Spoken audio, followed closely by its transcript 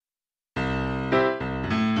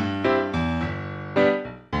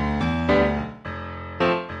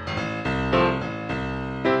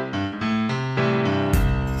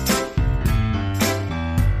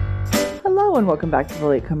and welcome back to The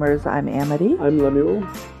Latecomers. I'm Amity. I'm Lemuel.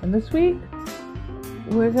 And this week,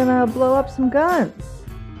 we're gonna blow up some guns.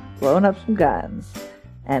 Blowing up some guns.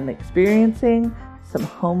 And experiencing some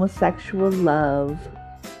homosexual love.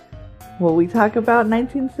 Well, we talk about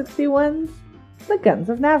 1961's The Guns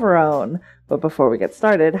of Navarone. But before we get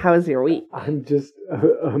started, how was your week? I'm just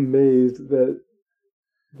amazed that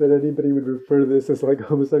anybody would refer to this as like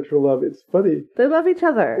homosexual love. It's funny. They love each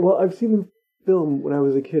other. Well, I've seen the film when I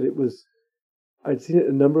was a kid. I'd seen it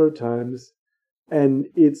a number of times, and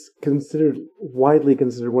it's widely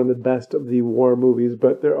considered one of the best of the war movies,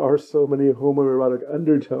 but there are so many homoerotic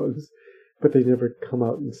undertones, but they never come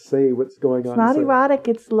out and say what's going on. It's not erotic,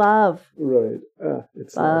 it's love. Right.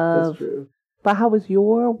 It's love. That's true. But how was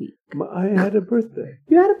your week? I had a birthday.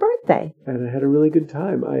 You had a birthday. And I had a really good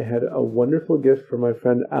time. I had a wonderful gift from my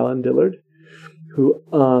friend Alan Dillard, who,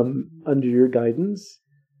 under your guidance,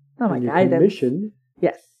 and your permission,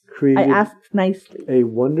 yes, created I asked nicely a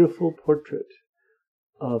wonderful portrait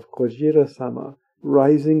of Kojiro-sama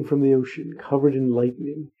rising from the ocean, covered in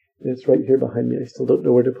lightning. And it's right here behind me. I still don't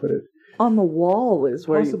know where to put it. On the wall is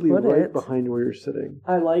where Possibly you put right it. behind where you're sitting.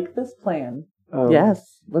 I like this plan.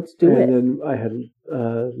 Yes, let's do it. And then I had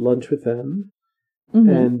lunch with them. Mm-hmm.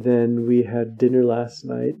 And then we had dinner last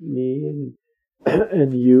night, me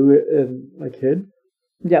and you and my kid.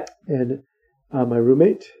 Yep. And my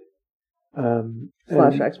roommate.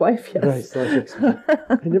 Slash ex-wife, yes. Right, slash ex-wife.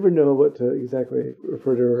 I never know what to exactly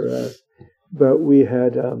refer to her as. But we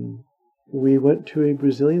went to a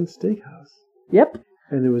Brazilian steakhouse. Yep.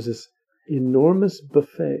 And there was this enormous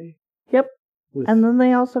buffet. Yep. And then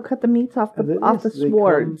they also cut the meats off the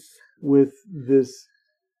swords. With this,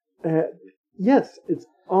 yes, it's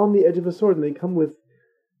on the edge of a sword, and they come with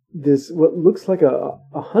this, what looks like a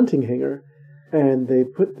hunting hanger, and they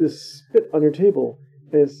put this spit on your table,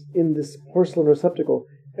 and it's in this porcelain receptacle,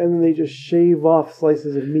 and then they just shave off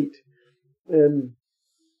slices of meat. And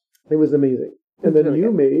it was amazing. And then you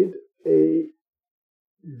made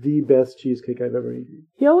the best cheesecake I've ever eaten.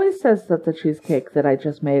 He always says that the cheesecake that I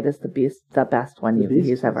just made is the best one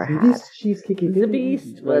he's ever had. The best cheesecake the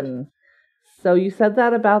beast one. So you said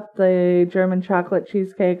that about the German chocolate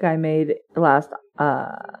cheesecake I made last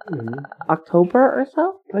October or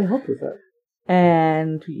so? I helped with that.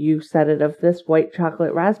 And you said it of this white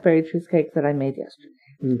chocolate raspberry cheesecake that I made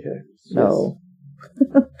yesterday. Okay. So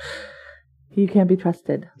you can't be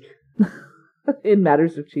trusted in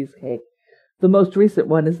matters of cheesecake. The most recent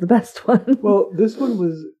one is the best one. Well, this one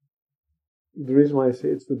was, the reason why I say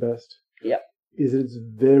it's the best. Yep. Is it's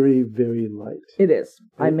very, very light. It is.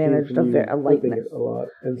 I managed a lightness. It a lot.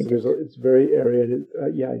 And so it's very airy. And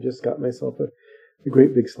I just got myself a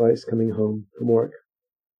great big slice coming home from work.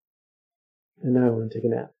 And now I want to take a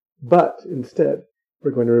nap. But instead,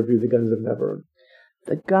 we're going to review The Guns of Navarone.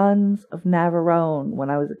 The Guns of Navarone.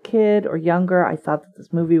 When I was a kid or younger, I thought that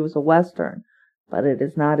this movie was a Western. But it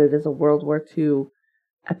is not. It is a World War II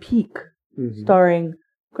epic, starring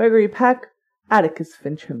Gregory Peck, Atticus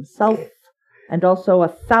Finch himself, and also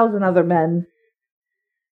 1,000 other men.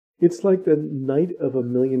 It's like the Night of a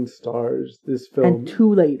Million Stars, this film. And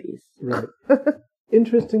 2 ladies. Right.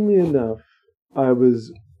 Interestingly enough, I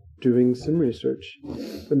was doing some research.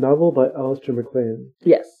 The novel by Alistair MacLean,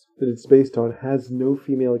 yes, that it's based on, has no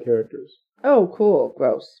female characters. Oh, cool.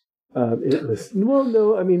 Gross. It was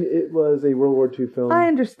it was a World War II film. I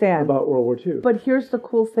understand about World War II. But here's the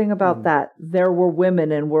cool thing about that: there were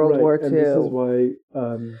women in World War II. And this is why,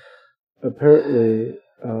 apparently,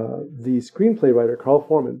 the screenplay writer Carl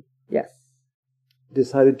Foreman, yes,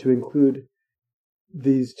 decided to include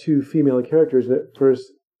these 2 female characters. And at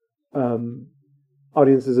first,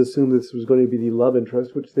 audiences assumed this was going to be the love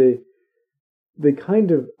interest, which they kind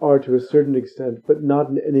of are to a certain extent, but not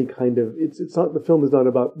in any kind of. It's not. The film is not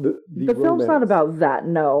about the film's not about that.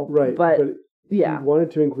 No, right? But yeah, he wanted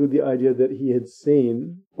to include the idea that he had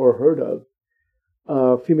seen or heard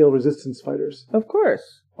of female resistance fighters. Of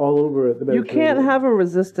course, all over the Mediterranean. You can't have a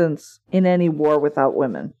resistance in any war without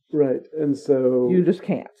women. Right, and so you just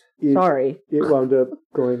can't. Sorry. It wound up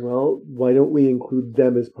going, well, why don't we include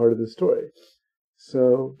them as part of the story?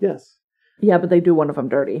 So yes. Yeah, but they do one of them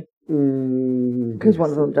dirty. Because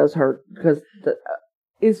one of them does hurt. Because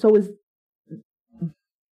there's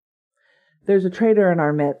a traitor in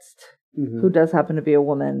our midst who does happen to be a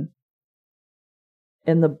woman.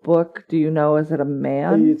 In the book, do you know, is it a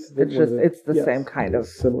man? It's the same kind of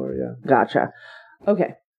similar, yeah. Gotcha.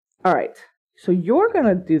 Okay. All right. So you're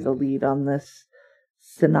gonna do the lead on this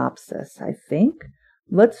synopsis, I think.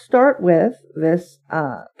 Let's start with this.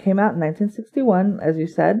 Came out in 1961, as you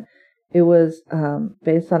said. It was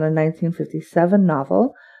based on a 1957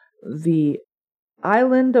 novel. The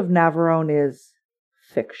island of Navarone is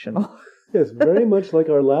fictional. Yes, very much like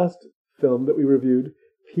our last film that we reviewed.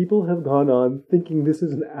 People have gone on thinking this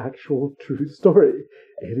is an actual true story.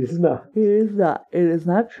 It is not. It is not. It is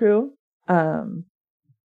not true.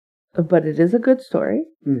 But it is a good story.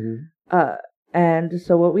 Mm-hmm. And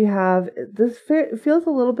so what we have, this feels a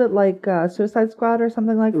little bit like Suicide Squad or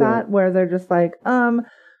something like that, where they're just like,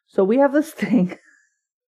 so we have this thing.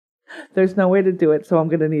 There's no way to do it, so I'm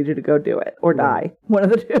going to need you to go do it or die. One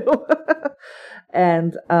of the two.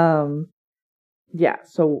 And,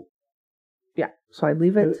 so I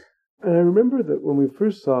leave it. And I remember that when we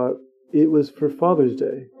first saw it, it was for Father's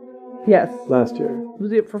Day. Yes. Last year.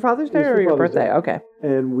 Was it for Father's Day or your birthday? Day. Okay.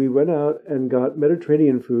 And we went out and got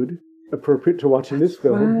Mediterranean food appropriate to watching this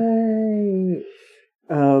film. Right.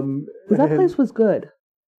 That place was good.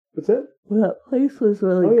 What's that? Well, that place was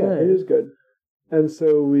really good. Yeah, it is good. And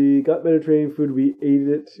so we got Mediterranean food, we ate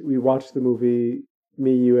it, we watched the movie,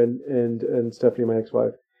 me, you, and Stephanie, my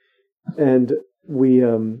ex-wife. And we,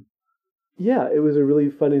 it was a really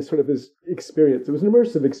funny sort of experience. It was an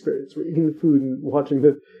immersive experience. We're eating the food and watching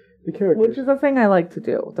the characters. Which is a thing I like to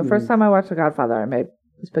do. The first time I watched The Godfather, I made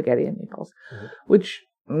spaghetti and meatballs, which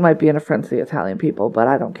might be an offense to the Italian people, but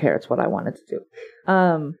I don't care. It's what I wanted to do.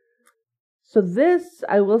 So this,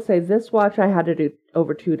 I will say, this watch I had to do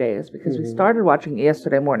over 2 days because we started watching it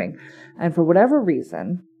yesterday morning. And for whatever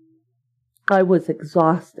reason, I was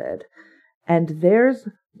exhausted. And there's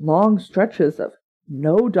long stretches of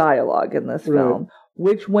no dialogue in this film,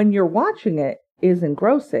 which when you're watching it is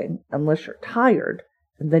engrossing unless you're tired.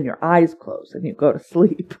 And then your eyes close and you go to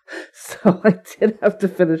sleep. So I did have to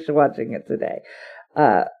finish watching it today,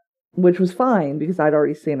 which was fine because I'd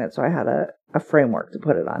already seen it. So I had a framework to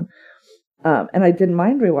put it on. And I didn't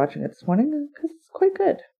mind rewatching it this morning because it's quite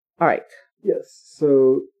good. All right. Yes.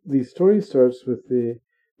 So the story starts with the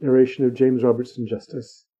narration of James Robertson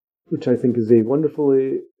Justice, which I think is a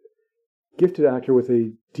wonderfully gifted actor with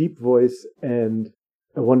a deep voice and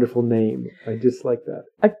a wonderful name. I just like that.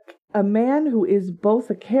 A man who is both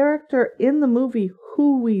a character in the movie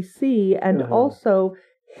who we see, and also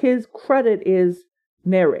his credit is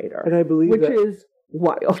narrator. And I believe which is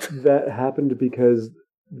wild. That happened because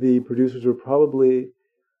the producers were probably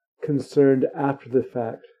concerned after the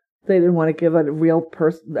fact. They didn't want to give a real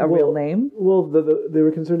person real name? Well, they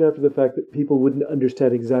were concerned after the fact that people wouldn't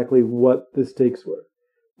understand exactly what the stakes were.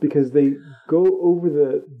 Because they go over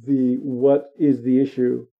the what is the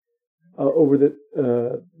issue over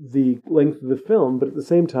the length of the film, but at the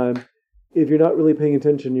same time, if you're not really paying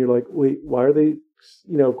attention, you're like, wait, why are they,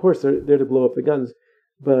 of course they're there to blow up the guns,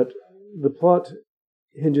 but the plot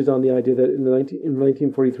hinges on the idea that in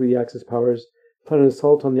 1943 the Axis powers plan an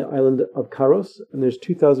assault on the island of Karos, and there's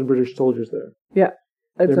 2,000 British soldiers there. Yeah,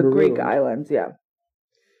 it's a Greek island, yeah.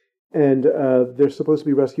 And they're supposed to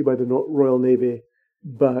be rescued by the Royal Navy,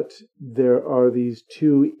 but there are these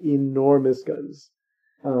two enormous guns.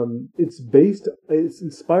 It's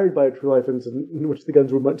inspired by a true life incident in which the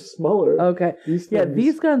guns were much smaller. Okay.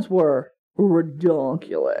 These guns were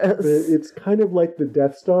ridiculous. It's kind of like the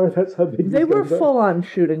Death Star. That's how big they were full on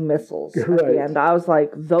shooting missiles at the end. I was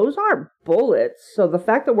like, those aren't bullets. So the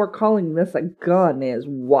fact that we're calling this a gun is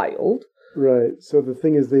wild. Right. So the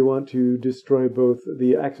thing is, they want to destroy both.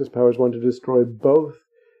 The Axis powers want to destroy both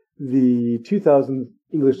the 2,000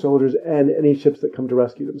 English soldiers and any ships that come to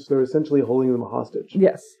rescue them. So they're essentially holding them hostage.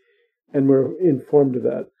 Yes. And we're informed of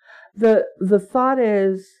that. The thought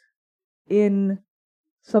is, in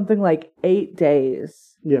something like 8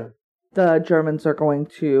 days, the Germans are going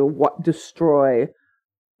to destroy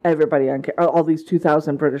everybody on all these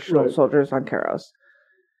 2,000 British soldiers on Karos.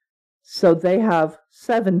 So they have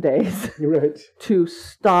 7 days to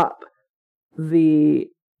stop the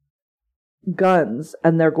guns,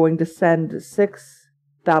 and they're going to send 6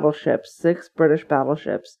 British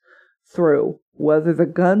battleships through, whether the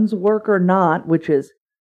guns work or not, which is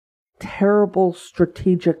terrible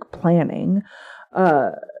strategic planning,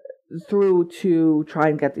 through to try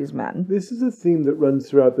and get these men. This is a theme that runs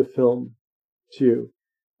throughout the film, too,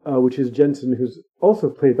 which is Jensen, who's also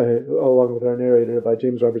played by, along with our narrator, by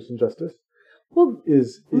James Robertson Justice. Well,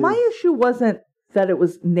 my issue wasn't that it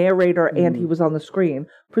was narrator and he was on the screen.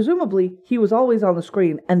 Presumably, he was always on the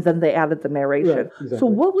screen, and then they added the narration. Right, exactly. So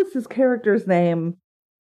what was his character's name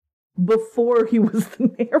before he was the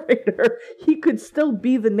narrator? He could still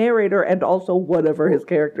be the narrator and also whatever his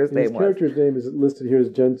character's name was. His character's name is listed here as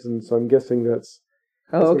Jensen, so I'm guessing that's...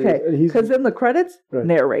 Oh, okay. Because in the credits,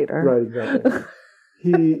 narrator. Right, exactly.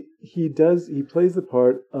 He plays the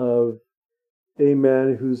part of a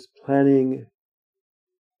man who's planning...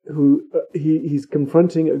 he's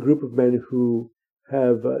confronting a group of men who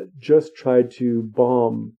have just tried to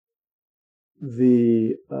bomb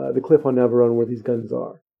the cliff on Navarone where these guns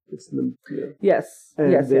are. It's the Yes.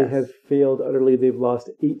 and yes. they yes. have failed utterly. They've lost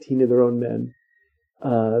 18 of their own men.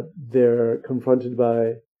 They're confronted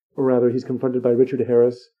by, or rather, he's confronted by Richard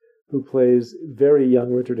Harris, who plays very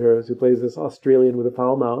young Richard Harris, who plays this Australian with a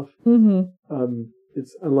foul mouth. Mm-hmm.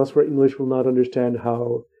 It's unless we're English, will not understand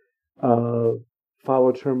how foul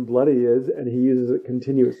a term bloody is, and he uses it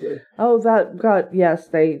continuously. Oh, that got yes.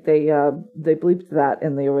 They bleeped that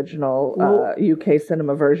in the original UK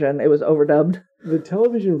cinema version. It was overdubbed. The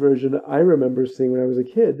television version I remember seeing when I was a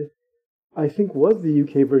kid, I think was the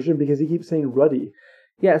UK version because he keeps saying ruddy.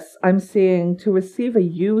 Yes, I'm seeing to receive a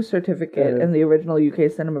U certificate in the original UK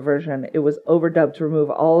cinema version. It was overdubbed to remove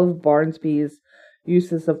all of Barnsby's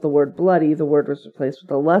uses of the word bloody. The word was replaced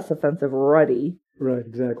with a less offensive ruddy. Right,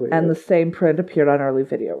 exactly. And the same print appeared on early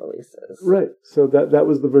video releases. Right. So that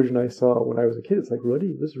was the version I saw when I was a kid. It's like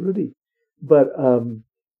ruddy, this is ruddy. But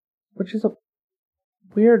which is a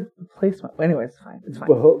weird placement. Anyways, it's fine. It's fine.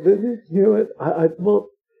 Well, you know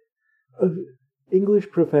what?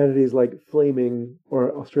 English profanities like flaming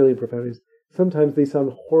or Australian profanities, sometimes they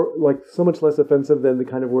sound like so much less offensive than the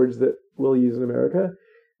kind of words that we'll use in America.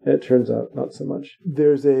 And it turns out not so much.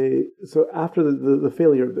 So after the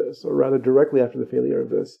failure of this, or rather directly after the failure of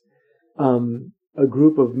this, a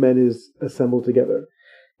group of men is assembled together.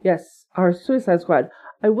 Yes, our Suicide Squad.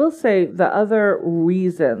 I will say the other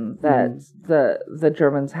reason that the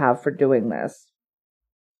Germans have for doing this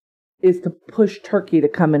is to push Turkey to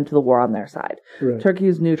come into the war on their side. Right. Turkey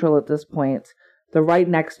is neutral at this point. They're right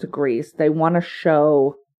next to Greece. They want to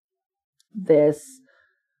show this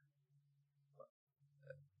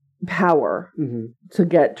power to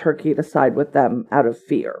get Turkey to side with them out of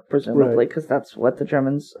fear, presumably, because that's what the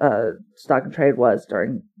Germans' stock and trade was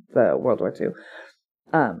during the World War II.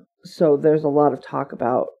 So there's a lot of talk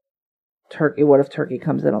about Turkey. What if Turkey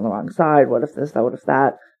comes in on the wrong side? What if this, that, what if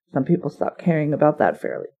that? Some people stop caring about that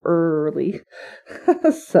fairly early.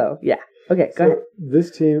 So, yeah. Okay, go ahead.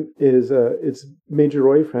 This team is, it's Major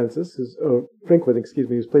Roy Franklin,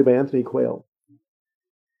 who's played by Anthony Quayle.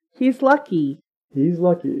 He's lucky. He's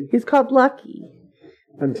lucky. He's called Lucky.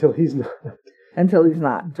 Until he's not. Until he's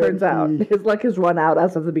not. Turns out. His luck has run out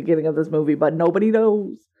as of the beginning of this movie, but nobody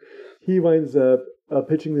knows. He winds up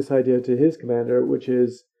pitching this idea to his commander, which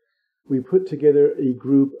is, we put together a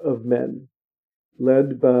group of men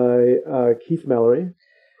led by Keith Mallory,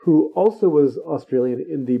 who also was Australian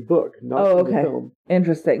in the book, not in the film.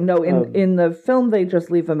 Interesting. No, in the film, they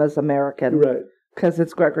just leave him as American. Right. Because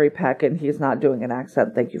it's Gregory Peck and he's not doing an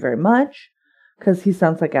accent, thank you very much. Because he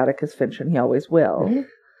sounds like Atticus Finch and he always will.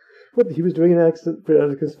 What, he was doing an accent for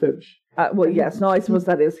Atticus Finch? Well, yes. No, I suppose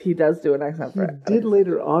that is, he does do an accent for Atticus. He did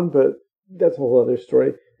later on, but that's a whole other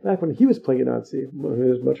story. Back when he was playing a Nazi, when he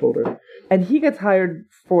was much older. And he gets hired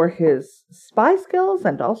for his spy skills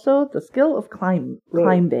and also the skill of climbing.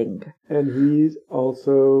 And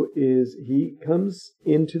he comes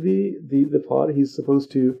into the plot. He's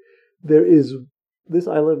supposed to, this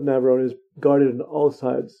island of Navarone is guarded on all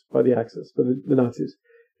sides by the Axis, by the Nazis.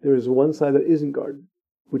 There is one side that isn't guarded,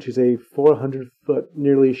 which is a 400-foot,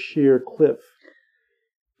 nearly sheer cliff.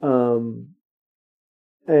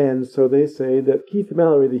 And so they say that Keith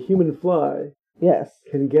Mallory, the human fly,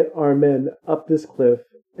 can get our men up this cliff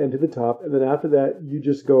and to the top, and then after that, you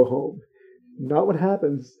just go home. Not what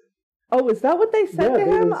happens. Oh, is that what they said to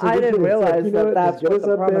him? I didn't realize that's what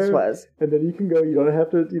the promise was. And then you can go. You don't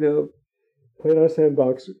have to, play in our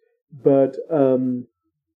sandbox. But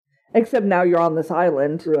except now you're on this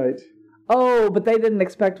island. Right. Oh, but they didn't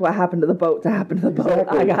expect what happened to the boat to happen to the boat.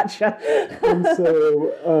 I gotcha. And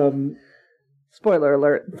so... spoiler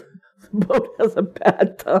alert, the boat has a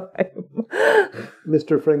bad time.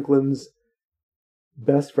 Mr. Franklin's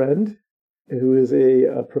best friend, who is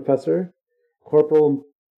a professor, Corporal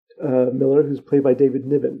Miller, who's played by David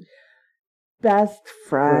Niven. Best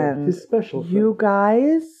friend. His special friend. You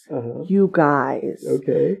guys.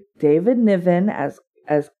 Okay. David Niven as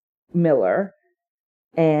Miller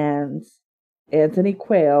and Anthony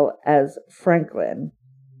Quayle as Franklin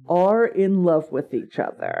are in love with each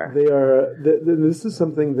other. They are. This is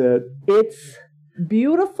something that... It's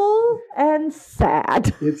beautiful and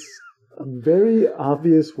sad. It's very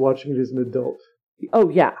obvious watching it as an adult. Oh,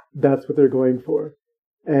 yeah. That's what they're going for.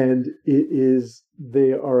 And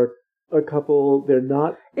they are a couple, they're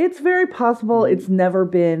not... It's very possible it's never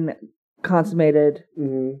been consummated.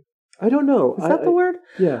 Mm-hmm. I don't know. Is that the word?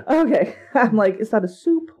 Yeah. Okay. I'm like, is that a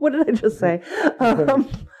soup? What did I just say?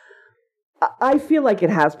 I feel like it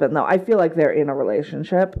has been, though. I feel like they're in a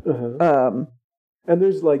relationship. And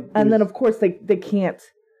there's and then, of course, they can't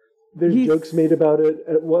There's jokes made about it.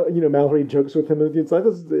 Mallory jokes with him. It's like,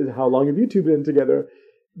 how long have you two been together?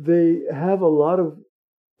 They have a lot of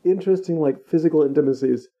interesting, like, physical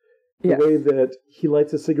intimacies. The way that he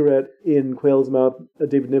lights a cigarette in Quayle's mouth,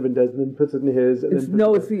 David Niven does, and then puts it in his. And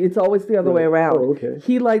it's always the other way around. Oh, okay.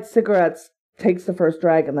 He lights cigarettes, takes the first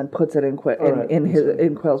drag, and then puts it in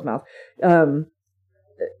Quayle's mouth.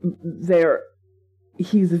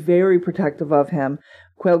 He's very protective of him.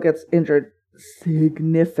 Quayle gets injured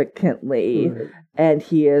significantly, and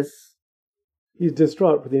he's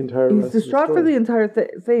distraught for the entire.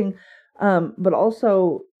 thing, but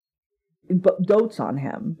also dotes on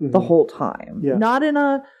him the whole time. Yeah. Not in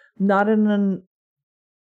an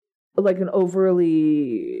like an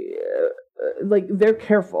overly like they're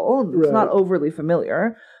careful. It's not overly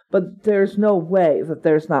familiar, but there's no way that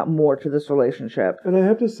there's not more to this relationship. And I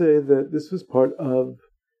have to say that this was part of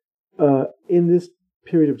in this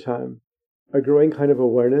period of time a growing kind of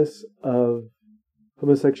awareness of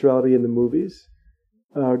homosexuality in the movies.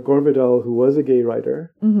 Gore Vidal, who was a gay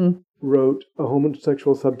writer, wrote a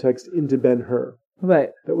homosexual subtext into Ben-Hur. Right.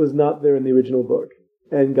 That was not there in the original book,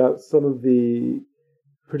 and got some of the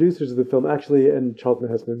producers of the film, actually, and Charlton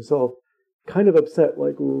Heston himself, kind of upset,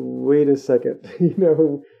 like, wait a second,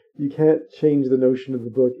 you can't change the notion of the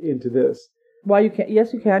book into this. Why you can't?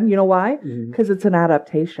 Yes, you can. You know why? Because it's an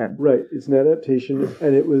adaptation. Right. It's an adaptation,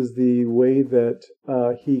 and it was the way that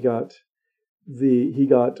he got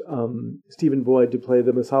Stephen Boyd to play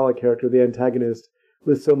the Masala character, the antagonist,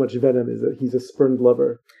 with so much venom, is that he's a spurned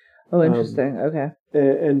lover. Oh, interesting. Okay.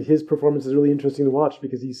 And his performance is really interesting to watch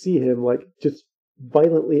because you see him like just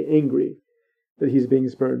violently angry that he's being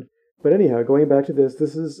spurned. But anyhow, going back to this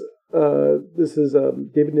is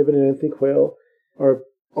David Niven and Anthony Quayle are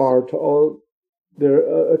to all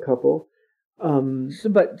they're a couple.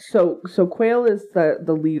 So Quayle is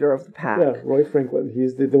the leader of the pack. Yeah, Roy Franklin.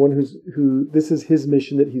 He's the one who this is his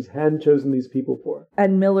mission that he's hand chosen these people for.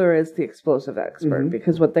 And Miller is the explosive expert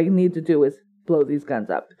because what they need to do is blow these guns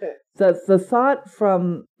up. Okay. The thought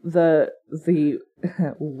from the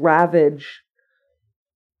Ravage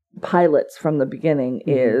pilots from the beginning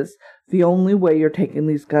is the only way you're taking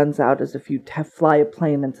these guns out is if you fly a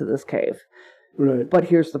plane into this cave. Right. But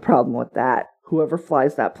here's the problem with that. Whoever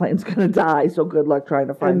flies that plane's going to die, so good luck trying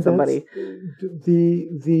to find somebody.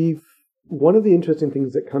 The one of the interesting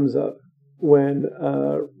things that comes up when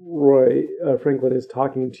Roy Franklin is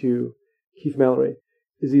talking to Keith Mallory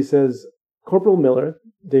is he says, Corporal Miller,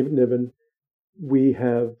 David Niven, we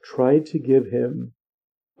have tried to give him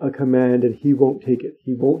a command and he won't take it.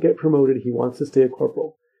 He won't get promoted. He wants to stay a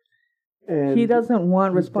corporal. And he doesn't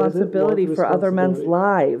want responsibility for other men's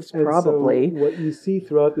lives, probably. So what you see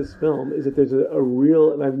throughout this film is that there's a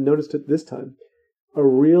real, and I've noticed it this time, a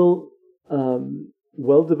real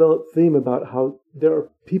well-developed theme about how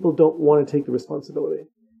people don't want to take the responsibility.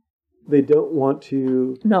 They don't want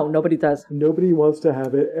to... No, nobody does. Nobody wants to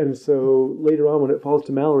have it, and so later on when it falls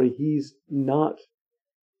to Mallory, he's not,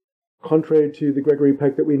 contrary to the Gregory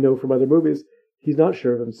Peck that we know from other movies, he's not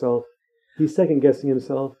sure of himself. He's second-guessing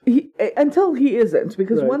himself. Until he isn't,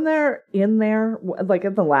 because when they're in there, like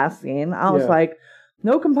in the last scene, I was like,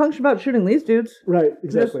 no compunction about shooting these dudes. Right,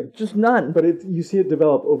 exactly. Just none. But you see it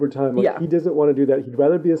develop over time. Like, he doesn't want to do that. He'd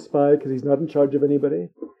rather be a spy because he's not in charge of anybody.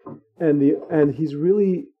 And he's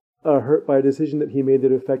really hurt by a decision that he made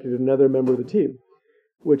that affected another member of the team,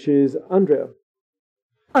 which is Andrea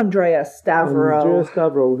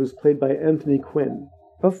Stavro, who's played by Anthony Quinn.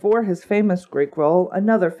 Before his famous Greek role,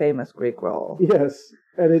 another famous Greek role. Yes,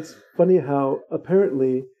 and it's funny how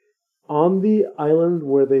apparently on the island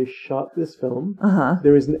where they shot this film,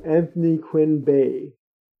 there is an Anthony Quinn Bay.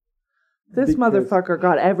 This motherfucker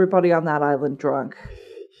got everybody on that island drunk.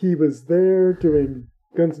 He was there doing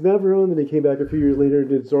Guns of Navarone, then he came back a few years later and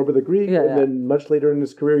did Zorba the Greek, and then much later in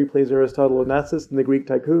his career he plays Aristotle Onassis in The Greek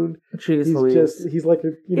Tycoon. Jeez he's like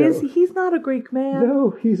he's not a Greek man.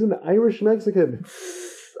 No, he's an Irish Mexican.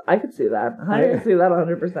 I could see that. I could see that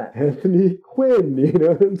 100%. Anthony Quinn,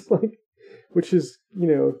 it's like, which is,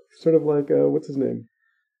 sort of like, what's his name?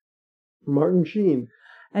 Martin Sheen.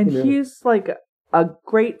 And he's like a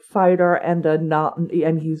great fighter and he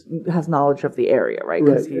has knowledge of the area, right?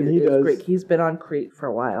 Because he does. Greek. He's been on Crete for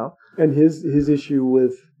a while. And his issue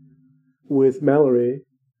with Mallory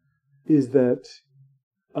is that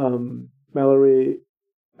Mallory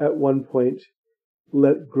at one point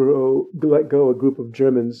let go a group of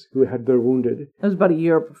Germans who had their wounded. It was about a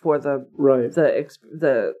year before the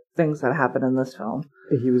things that happened in this film.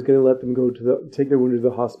 He was going to let them go take their wounded to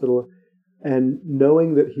the hospital, and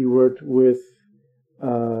knowing that he worked with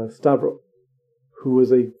Stavro, who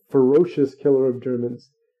was a ferocious killer of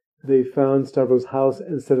Germans, they found Stavros' house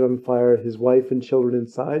and set it on fire, his wife and children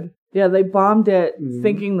inside. Yeah, they bombed it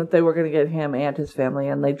thinking that they were going to get him and his family,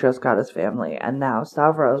 and they just got his family. And now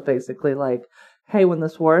Stavros basically like, hey, when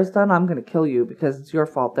this war is done, I'm going to kill you because it's your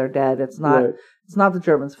fault they're dead. It's not It's not the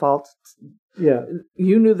Germans' fault. You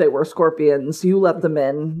knew they were scorpions. You let them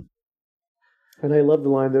in. And I love the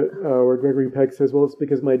line that where Gregory Peck says, well, it's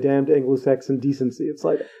because my damned Anglo-Saxon decency. It's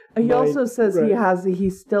like... He also says he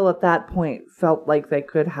still at that point felt like they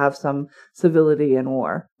could have some civility in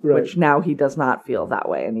war, which now he does not feel that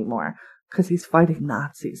way anymore because he's fighting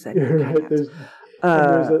Nazis. And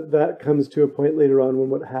that comes to a point later on when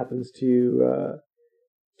what happens to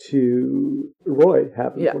Roy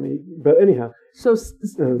happens when he... But anyhow... So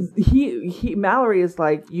Mallory is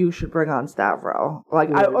like, you should bring on Stavro. Like,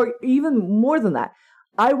 or even more than that,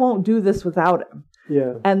 I won't do this without him.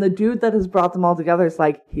 Yeah. And the dude that has brought them all together is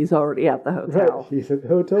like, he's already at the hotel. Right. He's at the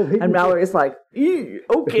hotel. And Mallory's like,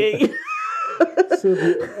 okay. So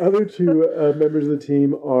the other two members of the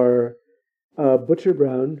team are Butcher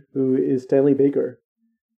Brown, who is Stanley Baker,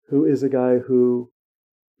 who is a guy who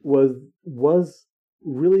was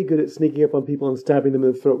really good at sneaking up on people and stabbing them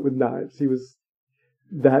in the throat with knives. He was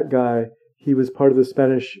that guy. He was part of the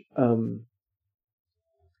Spanish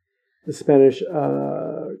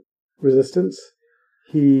resistance.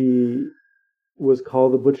 He was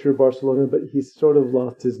called the Butcher of Barcelona, but he sort of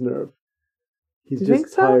lost his nerve. He's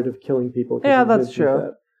just tired of killing people. Yeah, that's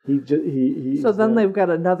true. So then they've got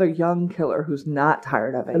another young killer who's not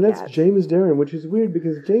tired of it. And that's James Darren, which is weird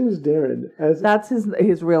because James Darren, that's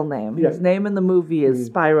his real name. His name in the movie is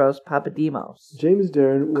Spyros Papademos. James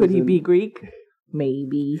Darren could he be Greek?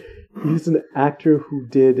 Maybe. He's an actor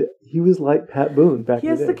he was like Pat Boone back in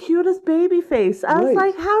the day. He has the cutest baby face. I was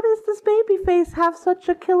like, how does this baby face have such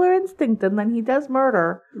a killer instinct? And then he does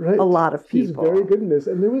murder a lot of people. He's very good in this.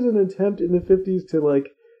 And there was an attempt in the 50s to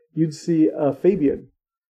you'd see Fabian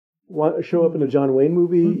show up in a John Wayne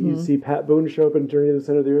movie. You'd see Pat Boone show up in Journey to the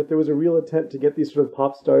Center of the Earth. There was a real attempt to get these sort of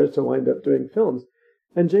pop stars to wind up doing films.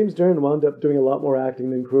 And James Darren wound up doing a lot more acting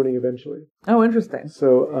than crooning eventually. Oh, interesting.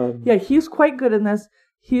 So, he's quite good in this.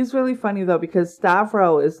 He's really funny, though, because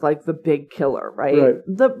Stavro is like the big killer, right?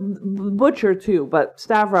 The Butcher, too, but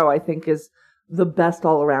Stavro, I think, is the best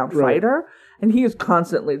all-around fighter. And he is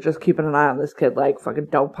constantly just keeping an eye on this kid, like, fucking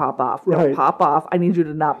don't pop off. Don't pop off. I need you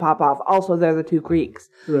to not pop off. Also, they're the two Greeks.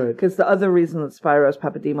 Right. Because the other reason that Spyros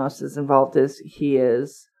Papademos is involved is he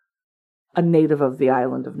is a native of the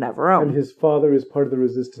island of Navarone. And his father is part of the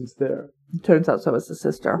resistance there. Turns out so is his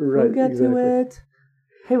sister. Right, We'll get to it.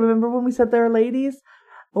 Hey, remember when we said there are ladies?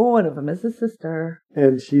 Oh, one of them is his sister.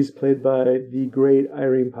 And she's played by the great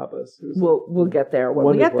Irene Papas. We'll get there. When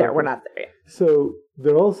we get there, we're not there yet. So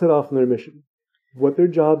they're all set off on their mission. What their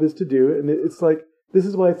job is to do, and it's like, this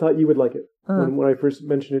is why I thought you would like it when I first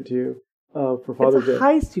mentioned it to you. For Father's Day. It's a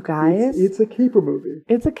heist, you guys. It's a caper movie.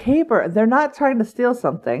 It's a caper. They're not trying to steal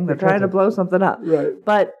something. They're trying to blow something up. Right.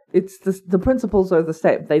 But it's the principles are the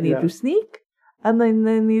same. They need to sneak, and then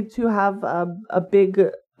they need to have a big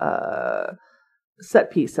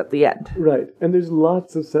set piece at the end. Right. And there's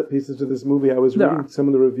lots of set pieces to this movie. I was reading some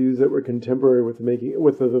of the reviews that were contemporary with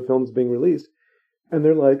the films being released, and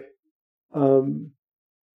they're like,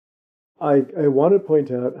 I want to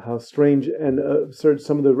point out how strange and absurd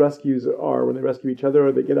some of the rescues are when they rescue each other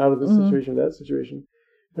or they get out of this situation or that situation.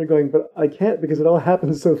 They're going, but I can't because it all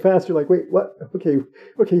happens so fast. You're like, wait, what? Okay,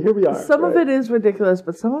 here we are. Some of it is ridiculous,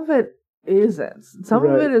 but some of it isn't. Some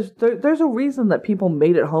of it is, there's a reason that people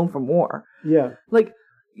made it home from war. Yeah. Like,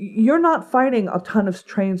 you're not fighting a ton of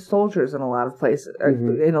trained soldiers in a lot of places,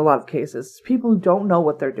 in a lot of cases. People who don't know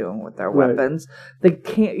what they're doing with their weapons. They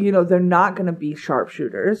can't, they're not going to be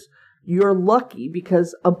sharpshooters. You're lucky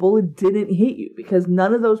because a bullet didn't hit you because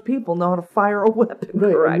none of those people know how to fire a weapon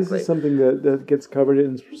correctly. And this is something that gets covered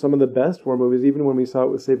in some of the best war movies, even when we saw it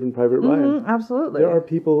with Saving Private Ryan. Absolutely. There are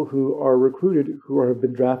people who are recruited, who have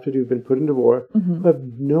been drafted, who've been put into war, who have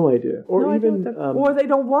no idea. Or or they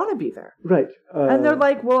don't want to be there. Right. And they're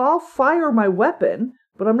like, well, I'll fire my weapon,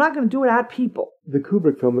 but I'm not going to do it at people. The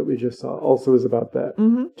Kubrick film that we just saw also is about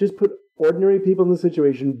that. Just put ordinary people in the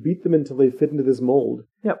situation, beat them until they fit into this mold.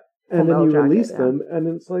 Yep. And then you release them, and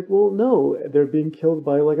it's like, well, no, they're being killed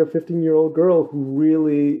by like a 15-year-old girl who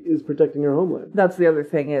really is protecting her homeland. That's the other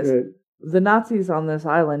thing is the Nazis on this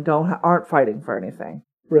island aren't fighting for anything.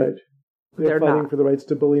 Right. They're fighting for the rights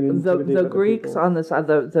to bully and intimidate the Greeks people. On this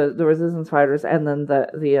the resistance fighters and then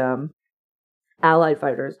the Allied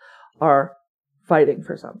fighters are fighting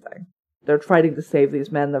for something. They're fighting to save these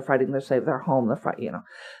men. They're fighting to save their home.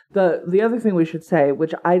 The other thing we should say,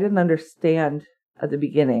 which I didn't understand at the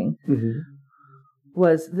beginning,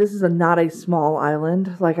 was this is not a small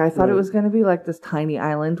island. Like, I thought it was going to be like this tiny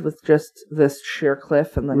island with just this sheer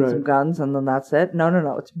cliff and then some guns and then that's it.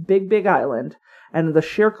 No. It's a big island. And the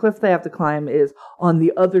sheer cliff they have to climb is on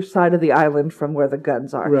the other side of the island from where the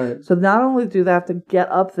guns are. Right. So not only do they have to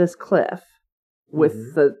get up this cliff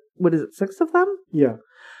with the, what is it, 6 of them? Yeah.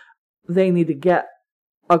 They need to get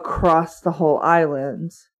across the whole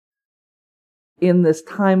island in this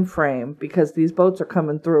time frame because these boats are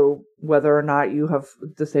coming through whether or not you have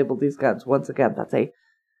disabled these guns. Once again, that's a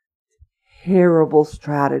terrible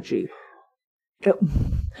strategy.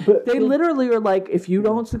 They literally are like, if you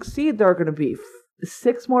don't succeed, there are going to be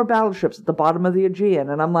 6 more battleships at the bottom of the Aegean.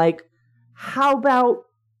 And I'm like, how about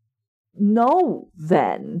no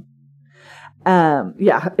then?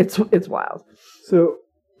 Yeah, it's wild. So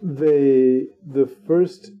the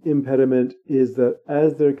first impediment is that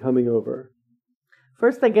as they're coming over,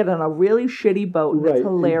 first they get on a really shitty boat, and it's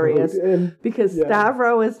hilarious because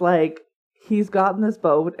Stavro is like, he's gotten this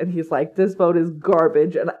boat, and he's like, this boat is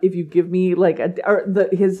garbage, and if you give me like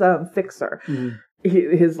his fixer,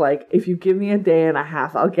 he's like, if you give me a day and a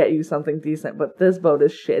half, I'll get you something decent, but this boat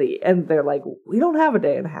is shitty, and they're like, we don't have a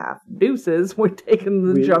day and a half. Deuces, we're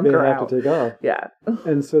taking the junker out. They have to take off. Yeah,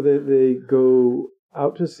 and so they go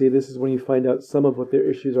out to sea. This is when you find out some of what their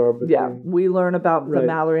issues are. We learn about the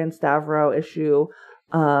Mallory and Stavro issue.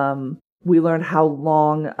 We learn how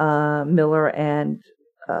long Miller and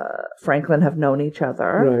Franklin have known each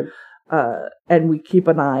other. Right. And we keep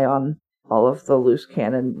an eye on all of the loose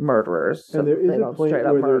cannon murderers so and they don't straight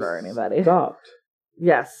up murder anybody. Stopped.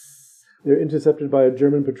 Yes. They're intercepted by a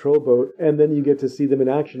German patrol boat, and then you get to see them in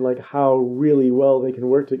action, like how really well they can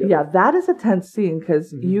work together. Yeah, that is a tense scene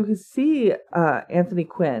because you can see Anthony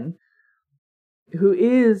Quinn, who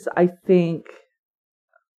is, I think,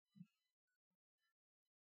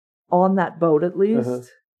 on that boat at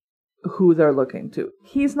least, who they're looking to.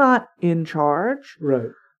 He's not in charge. Right.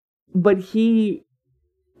 But he,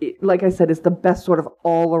 like I said, is the best sort of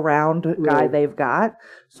all-around guy they've got.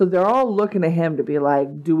 So they're all looking at him to be like,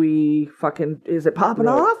 is it popping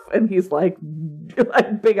off? And he's like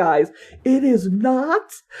big eyes. It is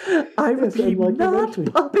not. I repeat, not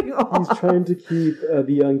popping off. He's trying to keep the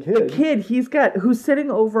young kid. The kid who's sitting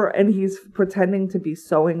over and he's pretending to be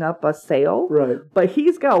sewing up a sail. Right. But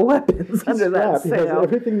he's got weapons under that sail. He has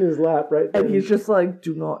everything in his lap, right? And he's just like,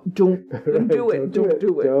 don't do it. Don't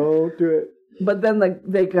do it. But then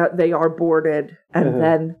they are boarded, and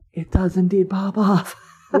then it does indeed pop off.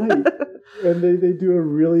 Right. And they do a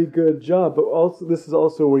really good job. But also, this is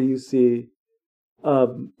also where you see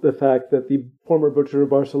the fact that the former Butcher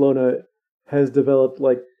of Barcelona has developed,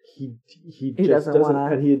 like, he just doesn't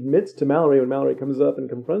and he admits to Mallory when Mallory comes up and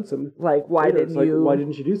confronts him. Like, why didn't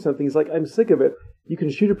you do something? He's like, I'm sick of it. You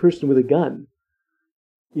can shoot a person with a gun,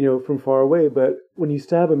 from far away, but when you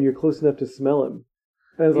stab him, you're close enough to smell him.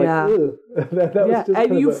 And I was like, ugh. that was just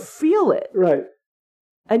and you feel it. Right.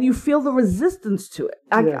 And you feel the resistance to it.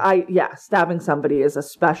 Stabbing somebody is a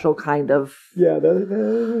special kind of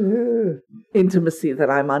intimacy that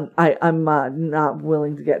I'm not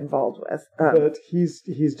willing to get involved with. But he's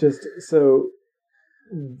just so,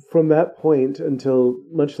 from that point until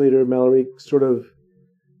much later, Mallory sort of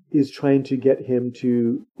is trying to get him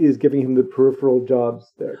is giving him the peripheral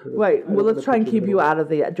jobs there. Right. Well, let's try and keep you out of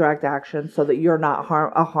the direct action so that you're not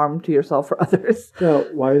a harm to yourself or others. Now,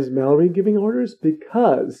 why is Mallory giving orders?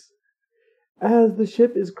 Because as the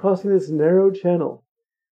ship is crossing this narrow channel,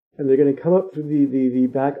 and they're going to come up through the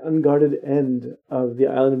back unguarded end of the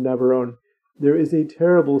island of Navarone, there is a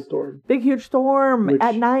terrible storm. Big, huge storm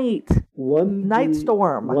at night. Night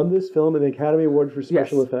storm. Won this film an Academy Award for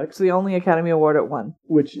special effects. It's the only Academy Award it won.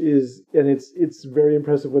 Which is, and it's very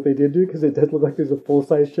impressive what they did do, because it does look like there's a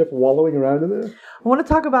full-size ship wallowing around in there. I want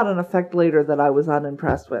to talk about an effect later that I was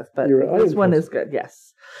unimpressed with, but this one is good,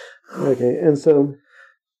 yes. Okay, and so,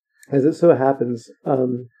 as it so happens,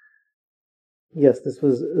 yes, this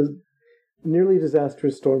was a nearly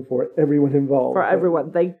disastrous storm for everyone involved. For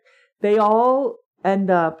everyone. They all end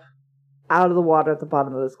up out of the water at the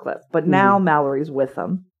bottom of this cliff. But now Mallory's with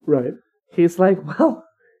them. Right. He's like, well,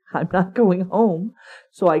 I'm not going home,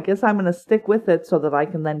 so I guess I'm going to stick with it so that I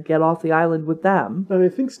can then get off the island with them. And I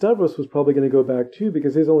think Stavros was probably going to go back too,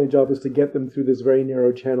 because his only job was to get them through this very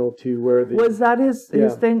narrow channel to where they... Was that his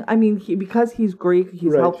thing? I mean, because he's Greek,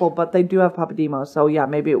 he's helpful, but they do have Papademos, so yeah,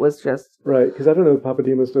 maybe it was just... Right, because I don't know if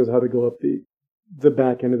Papademos knows how to go up the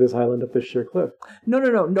back end of this island up this sheer cliff. No.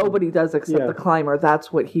 Nobody does except the climber.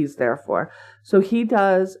 That's what he's there for. So he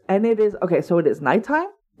does, and it is... Okay, so it is nighttime.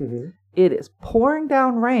 Mm-hmm. It is pouring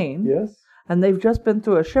down rain. Yes. And they've just been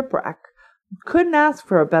through a shipwreck. Couldn't ask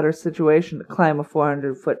for a better situation to climb a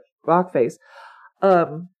 400-foot rock face.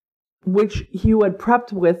 which Hugh had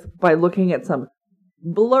prepped with by looking at some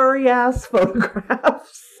blurry ass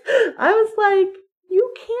photographs. I was like,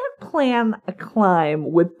 you can't plan a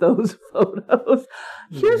climb with those photos.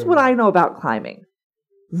 Here's what I know about climbing.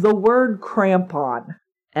 The word crampon.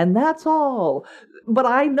 And that's all. But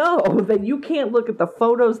I know that you can't look at the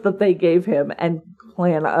photos that they gave him and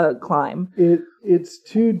plan a climb. It's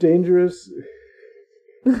too dangerous.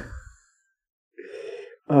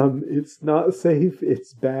 It's not safe.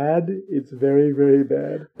 It's bad. It's very, very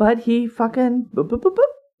bad. But he fucking boop, boop, boop,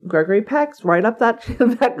 boop. Gregory Peck's right up that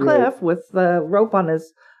cliff right. With the rope on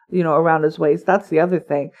his, around his waist. That's the other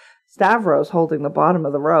thing. Stavros holding the bottom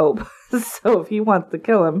of the rope. So if he wants to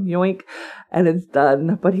kill him, yoink, and it's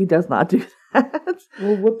done. But he does not do that.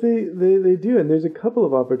 Well, what they do, and there's a couple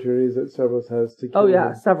of opportunities that Stavros has to kill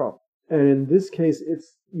him. Several. And in this case,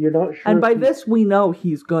 you're not sure. And by this, we know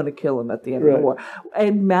he's going to kill him at the end of the war.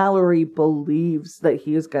 And Mallory believes that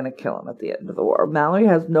he is going to kill him at the end of the war. Mallory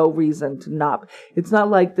has no reason to not. It's not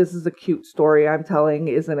like this is a cute story I'm telling.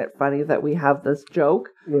 Isn't it funny that we have this joke?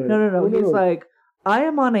 Right. No. He's like, I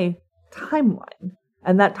am on a timeline.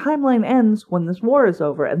 And that timeline ends when this war is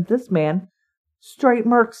over. And this man straight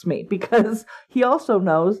murks me. Because he also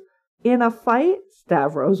knows in a fight,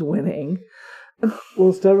 Stavros winning.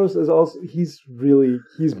 Well, Stavros is also, he's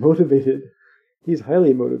motivated. He's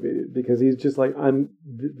highly motivated because he's just like,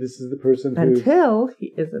 this is the person who... Until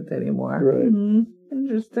he isn't anymore. Right.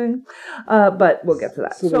 Interesting. But we'll get to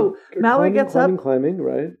that. So Mallory gets up. Climbing,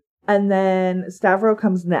 right? And then Stavro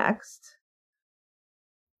comes next.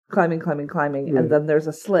 Climbing. Right. And then there's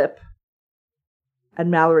a slip. And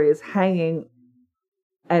Mallory is hanging.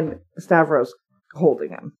 And Stavro's holding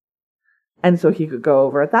him. And so he could go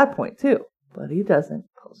over at that point, too. But he doesn't.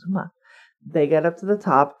 Pulls him up. They get up to the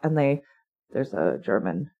top, and there's a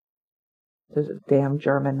damn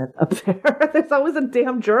German up there. There's always a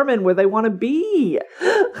damn German where they want to be.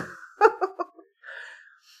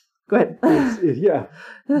 Go ahead. Yeah.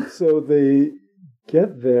 So they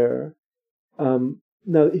get there.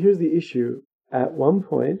 Now, here's the issue. At one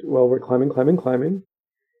point, while we're climbing,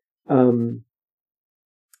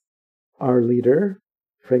 our leader,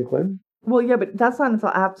 Franklin... Well, yeah, but that's not until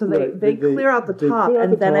after they clear out the top,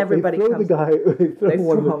 and then everybody comes. They throw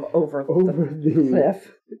him over the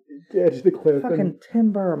cliff. The edge of the cliff. Fucking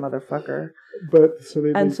timber, motherfucker. But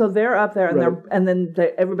so they're up there, and then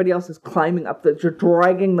everybody else is climbing up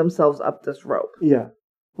dragging themselves up this rope. Yeah,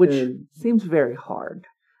 which seems very hard.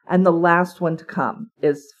 And the last one to come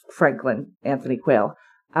is Franklin Anthony Quayle,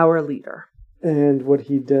 our leader. And what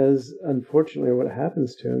he does, unfortunately, what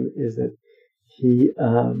happens to him is that he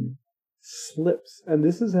slips, and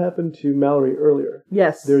this has happened to Mallory earlier.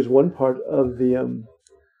 Yes, there's one part of the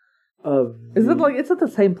is it like it's at the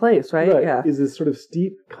same place, right? Yeah, is this sort of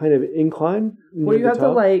steep kind of incline where you have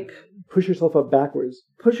to push yourself up backwards.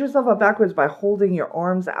 By holding your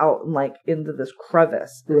arms out and into this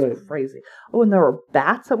crevice. It's crazy. Oh, and there were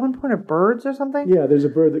bats at one point, or birds or something. Yeah, there's a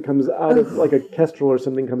bird that comes out of like a kestrel or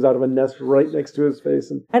something comes out of a nest right next to his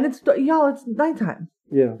face, and it's nighttime.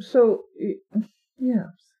 Yeah, so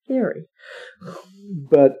yeah. Scary.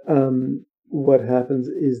 But what happens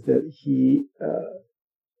is that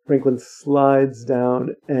Franklin slides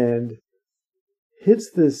down and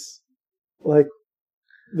hits this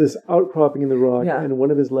outcropping in the rock, and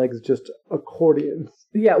one of his legs just accordions.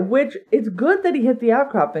 Yeah, which it's good that he hit the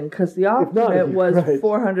outcropping, because the opposite was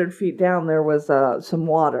 400 feet down. There was some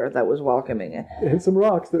water that was welcoming it. And some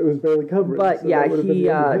rocks that it was barely covering. But so he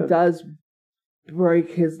does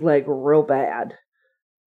break his leg real bad.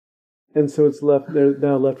 And so they're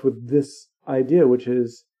now left with this idea, which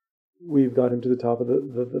is we've got him to the top of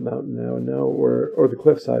the mountain now or the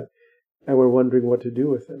cliffside, and we're wondering what to do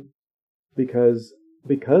with him. Because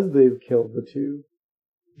they've killed the two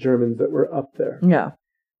Germans that were up there. Yeah.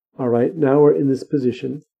 All right, now we're in this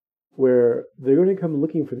position where they're going to come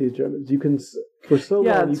looking for these Germans. You can, for so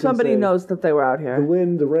long, you somebody knows that they were out here. The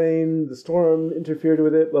wind, the rain, the storm interfered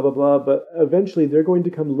with it, blah, blah, blah. But eventually they're going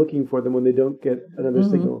to come looking for them when they don't get another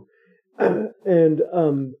signal. And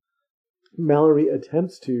Mallory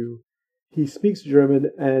attempts to. He speaks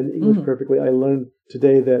German and English perfectly. I learned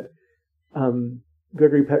today that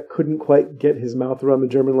Gregory Peck couldn't quite get his mouth around the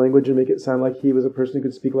German language and make it sound like he was a person who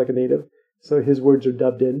could speak like a native. So his words are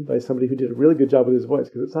dubbed in by somebody who did a really good job with his voice,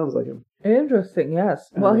 because it sounds like him. Interesting, yes.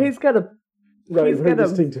 Well, he's got a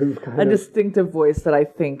distinctive voice that I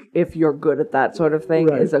think, if you're good at that sort of thing,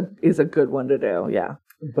 is a good one to do. Yeah.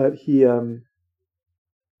 But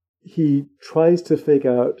he tries to fake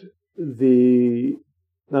out the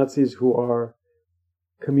Nazis who are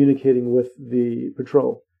communicating with the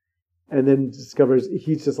patrol. and then discovers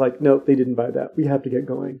he's just like, nope, they didn't buy that. We have to get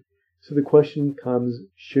going. So the question comes,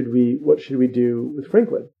 what should we do with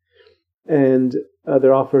Franklin? And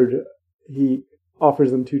he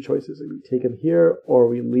offers them two choices. We take him here, or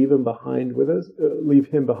we leave him behind,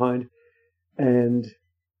 and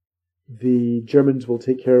the Germans will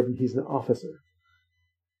take care of him. He's an officer.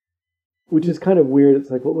 Which is kind of weird. It's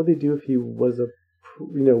like, what would they do if he wasn't,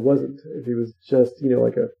 if he was just,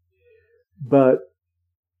 but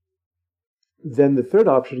then the third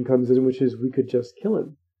option comes in, which is we could just kill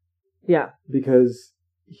him. Yeah. Because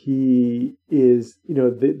he is,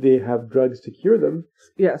 they have drugs to cure them.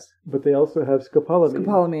 Yes. But they also have scopolamine.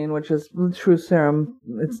 Scopolamine, which is true serum.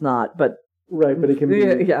 It's not, but... Right, but it can be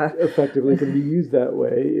effectively can be used that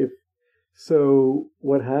way. So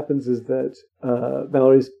what happens is that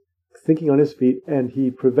Mallory's thinking on his feet, and he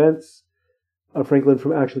prevents Franklin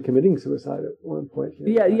from actually committing suicide at one point.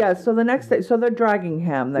 Yeah. So the next day, so they're dragging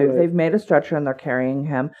him. They've made a stretcher and they're carrying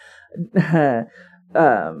him.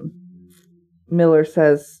 Miller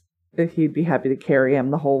says he'd be happy to carry him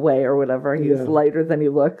the whole way or whatever. He's lighter than he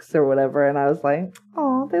looks or whatever. And I was like,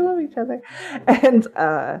 oh, they love each other.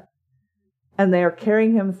 And they are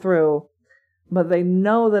carrying him through, but they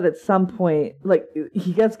know that at some point, like,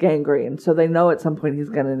 he gets gangrene. So they know at some point he's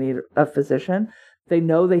going to need a physician. They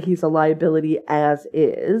know that he's a liability as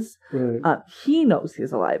is. Right. He knows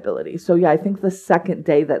he's a liability. So yeah, I think the second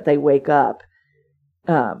day that they wake up,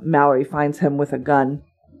 Mallory finds him with a gun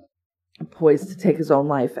poised to take his own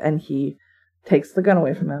life, and he takes the gun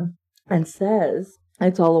away from him and says,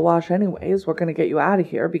 it's all a wash anyways, we're going to get you out of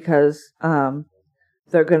here because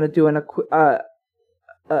they're going to do an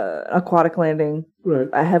aquatic landing, right.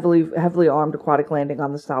 A heavily armed aquatic landing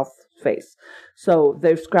on the south face. So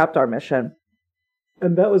they've scrapped our mission.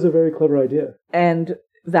 And that was a very clever idea. And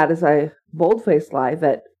that is a bold-faced lie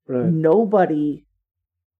that nobody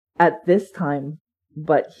at this time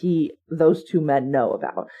but those two men know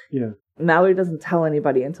about. Yeah. Mallory doesn't tell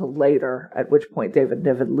anybody until later, at which point David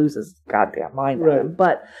Niven loses his goddamn mind on him.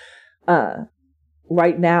 But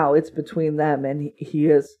right now it's between them, and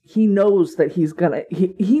he knows that he's gonna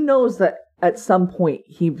he knows that at some point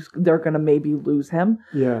they're gonna maybe lose him.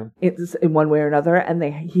 Yeah. It's in one way or another, and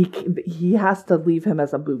he has to leave him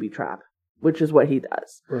as a booby trap, which is what he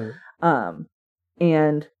does. Right.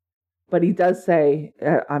 But he does say,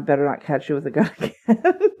 I better not catch you with a gun again.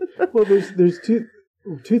 Well, there's two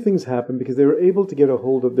things happen, because they were able to get a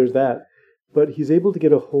hold of, there's that, but he's able to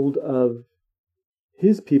get a hold of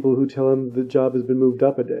his people who tell him the job has been moved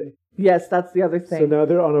up a day. Yes, that's the other thing. So now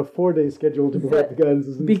they're on a 4-day schedule to blow up the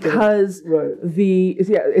guns. Because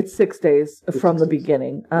it's 6 days from the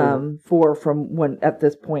beginning, 4 from when at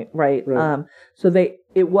this point, right? So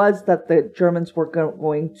it was that the Germans were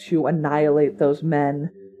going to annihilate those men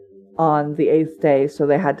on the 8th day, so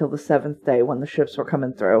they had till the 7th day when the ships were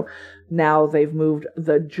coming through. Now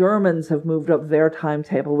the Germans have moved up their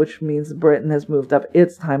timetable, which means Britain has moved up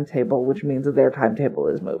its timetable, which means that their timetable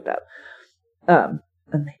is moved up. And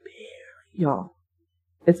they barely, y'all,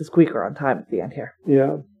 it's a squeaker on time at the end here.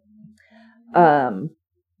 Yeah.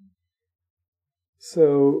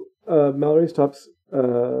 So Mallory stops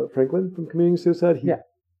Franklin from committing suicide. He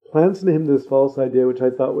plants into him this false idea, which I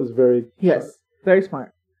thought was very sharp. Very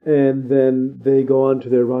smart. And then they go on to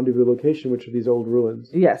their rendezvous location, which are these old ruins.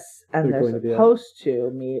 Yes, and they're supposed to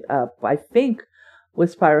meet up, I think,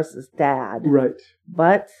 with Spiros' dad. Right.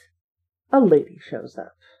 But a lady shows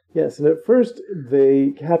up. Yes, and at first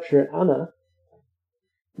they capture Anna,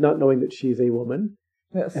 not knowing that she's a woman.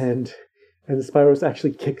 Yes. And Spiros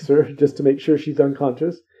actually kicks her just to make sure she's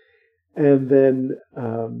unconscious. And then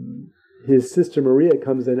his sister Maria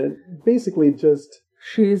comes in and basically just...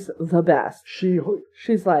 She's the best.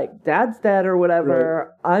 She's like, Dad's dead or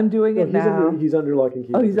whatever. Right. I'm doing it now. He's under lock and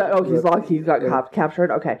key. He's got captured.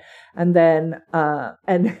 Okay. And then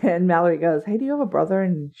and Mallory goes, hey, do you have a brother?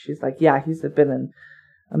 And she's like, yeah, he's been in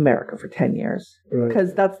America for 10 years.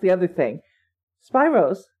 Because that's the other thing.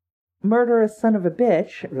 Spiros, murderous son of a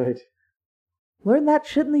bitch. Right. Learned that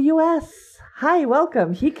shit in the U.S. Hi,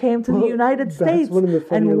 welcome. He came to the United States,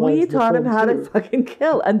 and we taught him how to fucking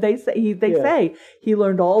kill. And they say he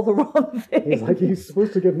learned all the wrong things. He's like, he's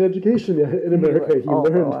supposed to get an education in America. He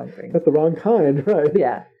learned the wrong kind, right?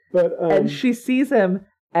 Yeah. But and she sees him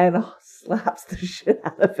and slaps the shit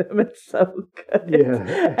out of him. It's so good.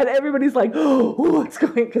 Yeah. And everybody's like, oh, what's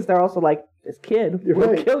going? Because they're also like, this kid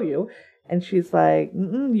will kill you. And she's like,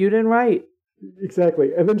 you didn't write.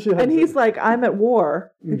 Exactly. And then he's like, I'm at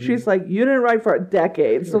war. Mm-hmm. And she's like, you didn't write for a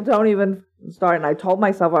decade, so don't even start. And I told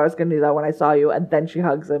myself I was going to do that when I saw you. And then she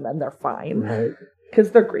hugs him and they're fine. Right.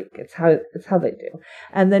 Because they're Greek. It's how they do.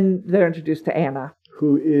 And then they're introduced to Anna,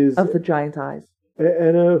 who is of the giant eyes.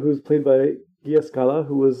 Anna, who's played by Gia Scala,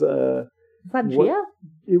 who was Is that Gia?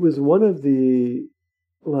 It was one of the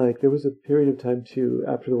there was a period of time too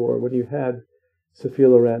after the war when you had Sophia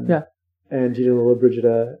Loren and Gina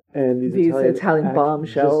Lollobrigida and these Italian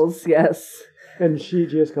bombshells. Yes, and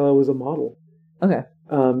Gia Scala was a model. Okay.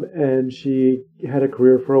 And she had a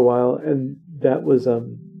career for a while, and that was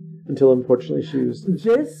until unfortunately she was.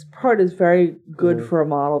 This part is very good for a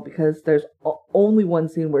model because there's only one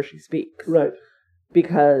scene where she speaks. Right.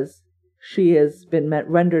 Because she has been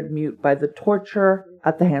rendered mute by the torture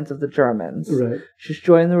at the hands of the Germans. Right. She's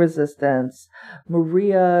joined the resistance.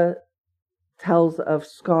 Maria tells of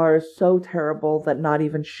scars so terrible that not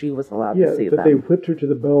even she was allowed to see them. Yeah, that they whipped her to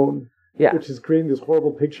the bone, which is creating this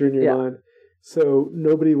horrible picture in your mind. So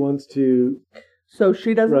nobody wants to... So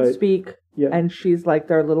she doesn't speak, and she's like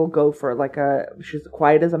their little gopher, she's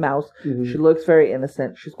quiet as a mouse. Mm-hmm. She looks very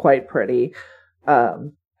innocent. She's quite pretty.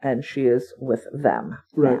 And she is with them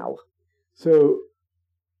now. So,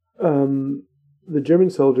 the German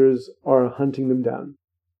soldiers are hunting them down,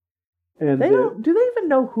 and do they even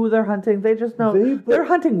know who they're hunting? They just know they're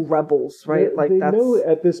hunting rebels, right? They know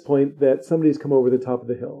at this point that somebody's come over the top of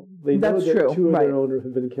the hill. They know that two of their own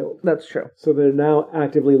have been killed. That's true. So they're now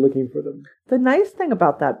actively looking for them. The nice thing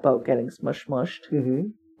about that boat getting mushed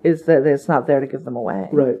is that it's not there to give them away.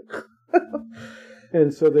 Right.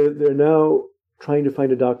 And so they're now trying to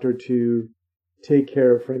find a doctor to take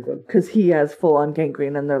care of Franklin. Because he has full-on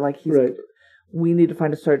gangrene, and they're like, we need to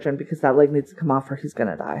find a surgeon because that leg needs to come off or he's going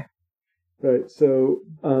to die. Right, so...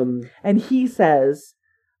 and he says,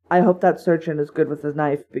 I hope that surgeon is good with his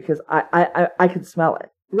knife because I can smell it.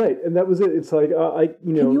 Right, and that was it. It's like,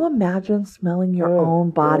 Can you imagine smelling your own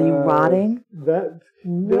body rotting?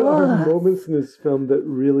 There are moments in this film that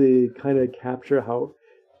really kind of capture how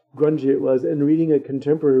grungy it was, and reading a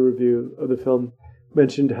contemporary review of the film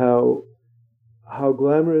mentioned how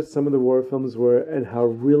glamorous some of the war films were and how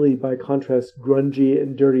really, by contrast, grungy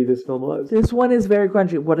and dirty this film was. This one is very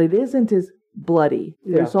grungy. What it isn't is bloody.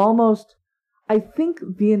 There's almost... I think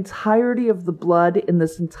the entirety of the blood in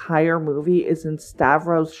this entire movie is in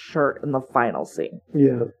Stavros' shirt in the final scene.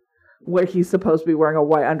 Yeah. Where he's supposed to be wearing a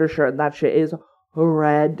white undershirt, and that shit is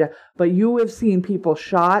red. But you have seen people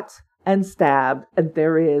shot and stabbed, and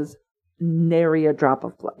there is nary a drop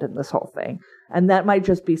of blood in this whole thing. And that might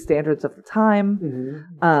just be standards of the time.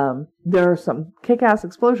 Mm-hmm. There are some kick-ass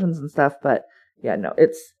explosions and stuff, but yeah, no,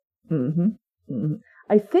 it's...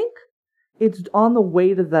 I think it's on the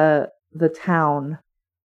way to the town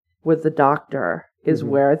with the doctor is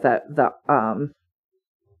where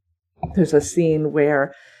there's a scene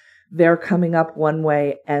where they're coming up one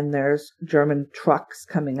way and there's German trucks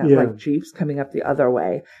coming up, like Jeeps coming up the other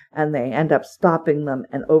way, and they end up stopping them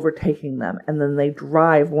and overtaking them, and then they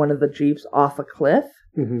drive one of the Jeeps off a cliff.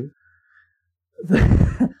 Mm-hmm.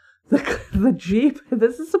 The Jeep,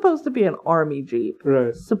 this is supposed to be an army Jeep.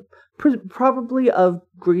 Right. So, probably of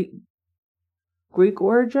Greek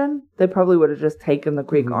origin. They probably would have just taken the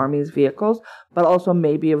Greek army's vehicles, but also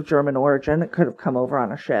maybe of German origin. It could have come over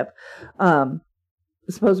on a ship.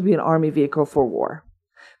 It's supposed to be an army vehicle for war.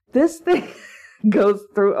 This thing goes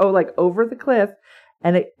through, over the cliff,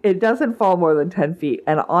 and it doesn't fall more than 10 feet.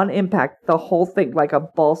 And on impact, the whole thing, like a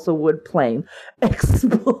balsa wood plane,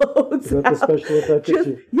 explodes. Is that the special effect?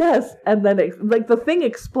 Yes, and then the thing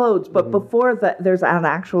explodes, but before that, there's an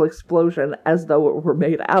actual explosion as though it were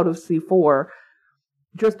made out of C4.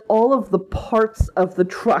 Just all of the parts of the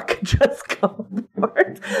truck just come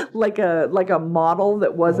apart, like a model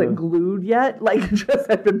that wasn't glued yet, just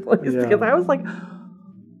had been placed. Because I was like,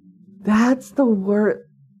 that's the word.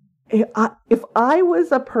 If I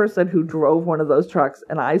was a person who drove one of those trucks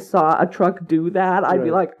and I saw a truck do that, I'd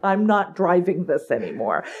be like, I'm not driving this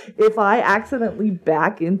anymore. If I accidentally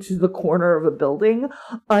back into the corner of a building,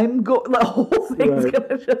 the whole thing's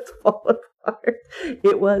gonna just fall apart.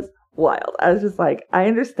 It was wild. I was just like, I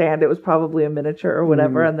understand it was probably a miniature or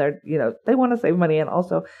whatever, and they're, they want to save money, and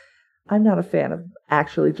also I'm not a fan of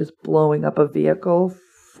actually just blowing up a vehicle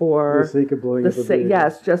for the sake of blowing up a vehicle.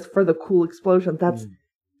 Yes, just for the cool explosion. That's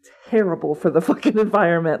terrible for the fucking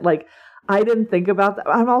environment. I didn't think about that.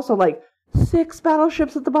 I'm also 6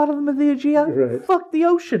 battleships at the bottom of the Aegean. Right. Fuck the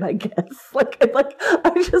ocean, I guess.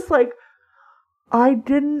 I'm just I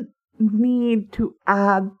didn't need to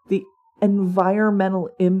add the environmental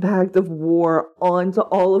impact of war onto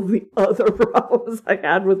all of the other problems I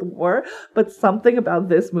had with war, but something about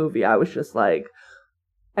this movie, I was just like,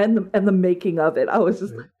 and the making of it, I was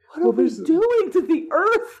just like, what are we doing to the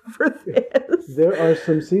earth for this? There are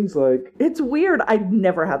some scenes it's weird. I've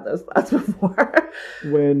never had those thoughts before.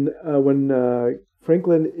 When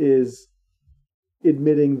Franklin is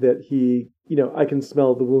admitting that he, I can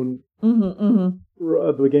smell the wound,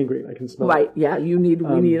 the gangrene. I can smell it. Right, yeah,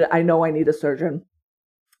 I know I need a surgeon.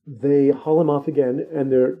 They haul him off again,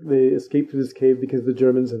 and they escape through this cave because the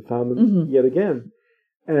Germans have found them yet again.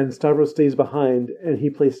 And Stavros stays behind, and he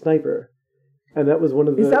plays sniper. And that was one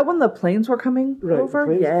of the... Is that when the planes were coming over?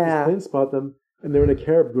 The planes spot them, and they're in a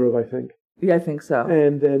carob grove, I think. Yeah, I think so.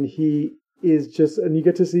 And then he is just... And you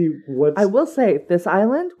get to see what's... I will say, this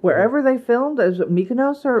island, wherever they filmed, as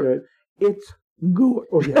Mykonos, it's gorgeous.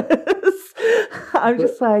 Oh, yeah. I'm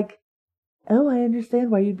just like, oh, I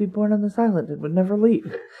understand why you'd be born on this island and would never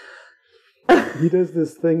leave. He does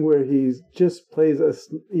this thing where he just plays a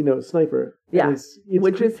sniper. Yeah,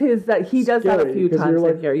 which is his that he does that a few times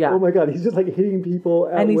in here. Yeah. Oh my god, he's just like hitting people.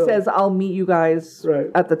 And he says, "I'll meet you guys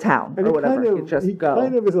at the town and or whatever." He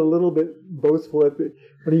kind of is a little bit boastful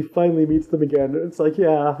when he finally meets them again. It's like,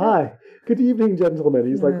 yeah, hi, good evening, gentlemen.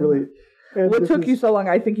 He's like really. And what took you so long?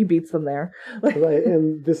 I think he beats them there. Right,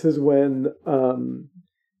 and this is when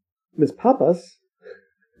Miss Papas,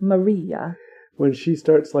 Maria. When she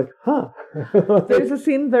starts like, There's a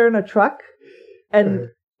scene they're in a truck, and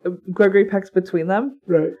Gregory Peck's between them.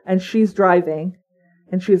 Right. And she's driving,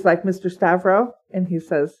 and she's like, Mr. Stavro? And he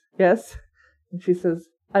says, yes. And she says,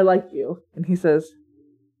 I like you. And he says,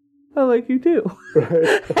 I like you too.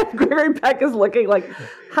 Right. And Gregory Peck is looking like,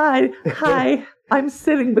 hi, I'm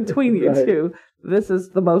sitting between you two. This is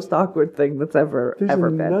the most awkward thing that's ever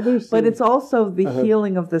been. Scene. But it's also the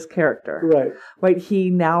healing of this character. Right. Right. He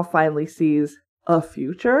now finally sees a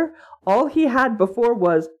future. All he had before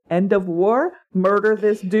was end of war, murder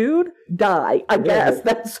this dude, die. I guess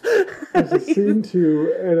that's. There's a scene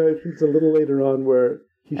too, and I think it's a little later on where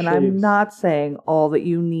he shaves. I'm not saying all that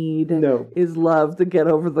you need is love to get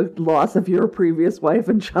over the loss of your previous wife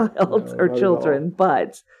and child or children,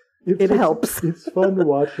 but it helps. It's fun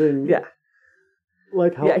watching. Yeah.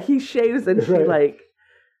 Like how he shaves and she like.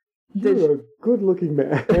 You're a good-looking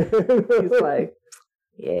man. He's like,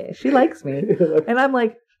 yeah, she likes me, and I'm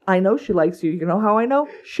like, I know she likes you. You know how I know?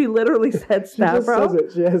 She literally said,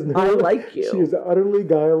 Stavro, I like you. She is utterly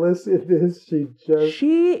guileless in this.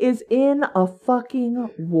 She is in a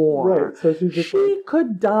fucking war. Right. So she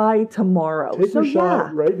could die tomorrow. Take your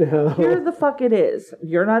shot right now. Here the fuck it is.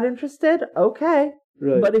 You're not interested? Okay.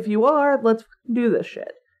 Right. But if you are, let's do this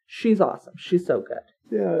shit. She's awesome. She's so good.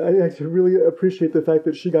 Yeah, I actually really appreciate the fact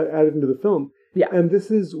that she got added into the film. Yeah. And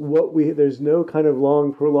this is there's no kind of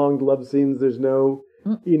long, prolonged love scenes. There's no,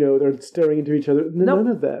 they're staring into each other. None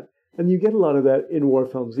of that. And you get a lot of that in war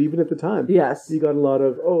films, even at the time. Yes. You got a lot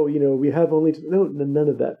of, we have only... none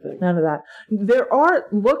of that thing. None of that. There are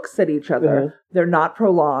looks at each other. Uh-huh. They're not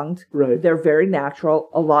prolonged. Right. They're very natural.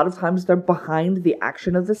 A lot of times they're behind the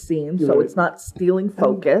action of the scene, so it's not stealing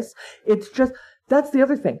focus. It's just... That's the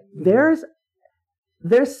other thing. Mm-hmm.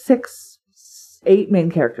 There's 8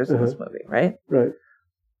 main characters in this movie, right? Right.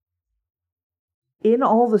 In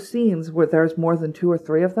all the scenes where there's more than 2 or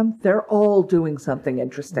 3 of them, they're all doing something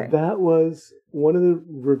interesting. That was one of the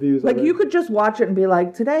reviews. Like, you could just watch it and be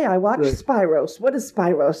like, today I watched Spyros. What does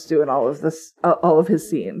Spyros do in all of this, all of his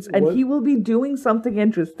scenes? And he will be doing something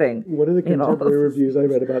interesting. One of the contemporary reviews I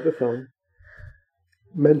read about the film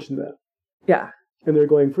mentioned that. Yeah. And they're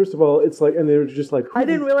going, first of all, it's like, and they're just like... I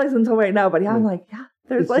didn't realize until right now, but I'm like,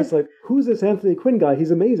 there's it's just like, who's this Anthony Quinn guy?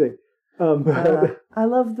 He's amazing. I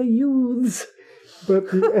love the youths.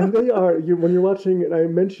 And they are, when you're watching, and I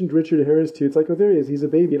mentioned Richard Harris to you, it's like, oh, there he is, he's a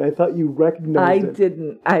baby, and I thought you recognized him.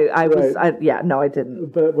 Didn't. I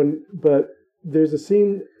didn't. But there's a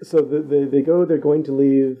scene, so they're going to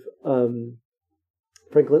leave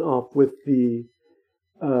Franklin off with the,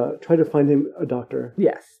 try to find him a doctor.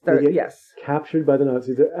 Yes. They get captured by the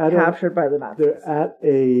Nazis. They're at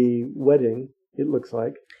a wedding, it looks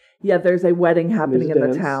like. Yeah, there's a wedding happening in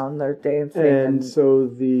the town. They're dancing. And so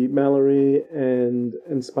the Mallory and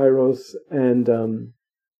Spyros and...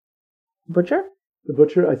 Butcher? The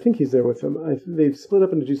Butcher, I think he's there with them. They've split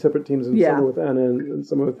up into 2 separate teams, and some are with Anna and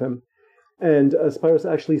some are with him. And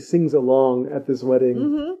Spyros actually sings along at this wedding.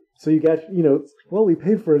 Mm-hmm. So you get, we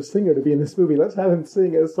paid for a singer to be in this movie. Let's have him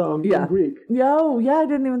sing a song in Greek. I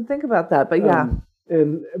didn't even think about that, but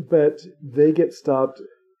But they get stopped,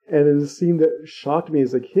 and in a scene that shocked me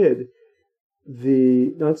as a kid,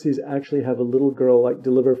 the Nazis actually have a little girl,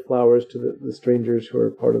 deliver flowers to the strangers who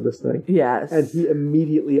are part of this thing. Yes. And he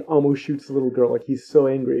immediately almost shoots the little girl, he's so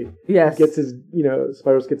angry. Yes. He gets his,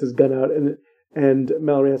 Spyros gets his gun out, and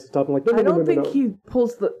Mallory has to stop him no. I don't think he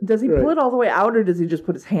pulls does he pull it all the way out, or does he just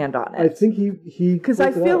put his hand on it? I think he because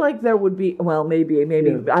I feel like there would be, maybe,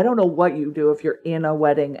 I don't know what you do if you're in a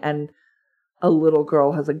wedding and a little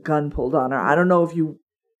girl has a gun pulled on her. I don't know if you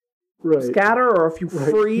scatter or if you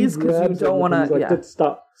freeze because you don't want to. Like,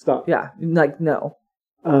 stop. Yeah, like no.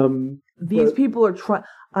 These But, people are trying.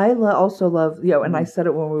 I also love, and I said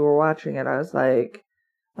it when we were watching it. I was like,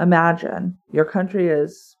 imagine your country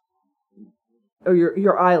is, or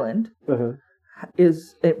your island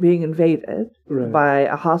is being invaded by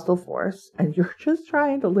a hostile force, and you're just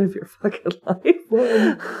trying to live your fucking life.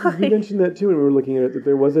 Well, you mentioned that too when we were looking at it, that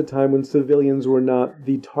there was a time when civilians were not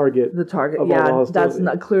the target. Of all the that's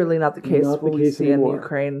clearly not the case. Not the case we see in the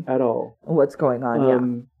Ukraine at all. What's going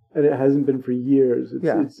on? And it hasn't been for years.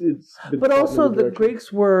 It's been but also the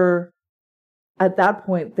Greeks were, at that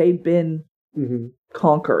point, they'd been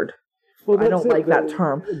conquered. Well, I don't like that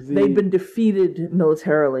term. They'd been defeated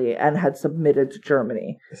militarily and had submitted to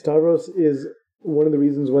Germany. Stavros is one of the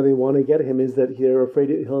reasons why they want to get him, is that they're afraid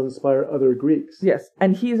he'll inspire other Greeks. Yes,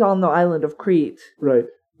 and he's on the island of Crete. Right.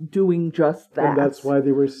 Doing just that. And that's why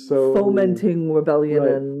they were so... fomenting rebellion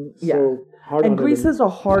and... Yeah. So hard and Greece is a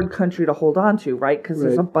hard country to hold on to, right? Because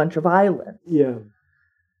there's a bunch of islands. Yeah.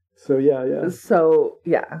 So, yeah. So,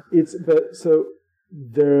 yeah.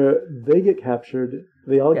 They get captured.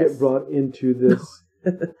 They all get brought into this...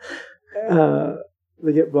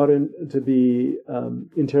 they get brought in to be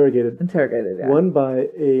interrogated. One by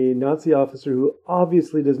a Nazi officer who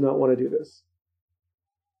obviously does not want to do this.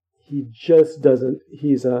 He just doesn't.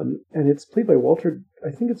 He's and it's played by Walter. I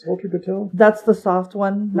think it's Walter Gotell. That's the soft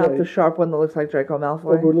one, not the sharp one that looks like Draco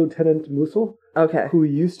Malfoy. Or Lieutenant Musil. Okay. Who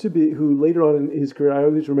later on in his career, I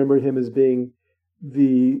always remember him as being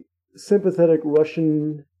the sympathetic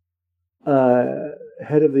Russian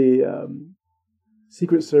head of the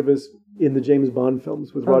Secret Service in the James Bond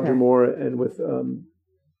films with Roger Moore and with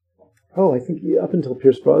I think up until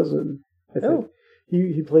Pierce Brosnan. I think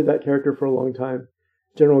he played that character for a long time.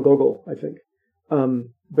 General Gogol, I think.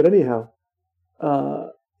 But anyhow,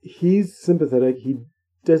 he's sympathetic. He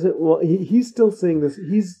doesn't want... He's still saying this.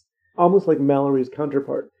 He's almost like Mallory's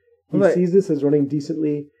counterpart. He sees this as running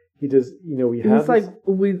decently. He does, we have... He's like,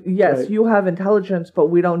 you have intelligence, but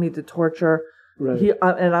we don't need to torture. Right.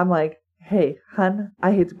 And I'm like, hey, hun,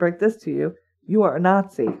 I hate to break this to you. You are a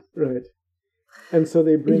Nazi. Right. And so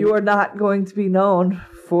they bring... You are not going to be known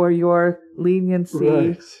for your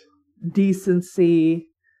leniency, decency,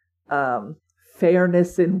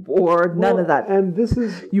 fairness in war, none of that. And this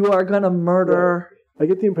is... You are going to murder... I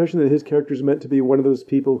get the impression that his character is meant to be one of those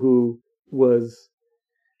people who was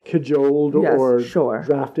cajoled or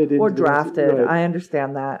drafted. Or drafted. I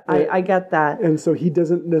understand that. I get that. And so he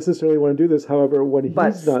doesn't necessarily want to do this. However, when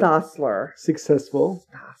he's not successful...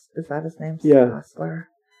 Is that his name? Yeah. Stasler.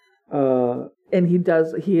 And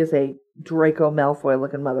he is a Draco Malfoy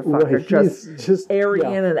looking motherfucker. Right. Just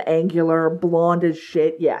Aryan and angular, blonde as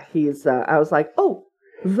shit. Yeah, he's I was like, oh,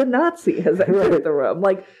 the Nazi has entered the room.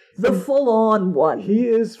 Like the full on one. He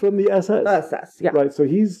is from the SS. SS, yeah. Right, so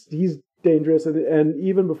he's dangerous, and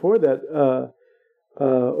even before that,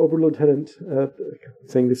 Oberlieutenant,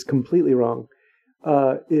 saying this completely wrong,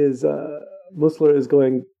 is Musler is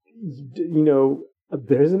going,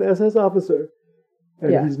 there's an SS officer.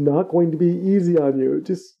 And he's not going to be easy on you.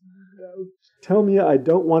 Just tell me I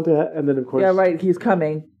don't want to... And then, of course... Yeah, right. He's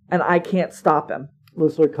coming, and I can't stop him.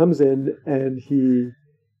 Musler comes in, and he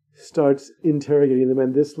starts interrogating them.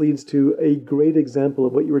 And this leads to a great example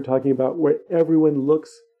of what you were talking about, where everyone looks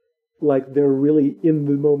like they're really in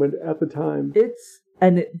the moment at the time.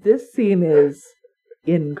 This scene is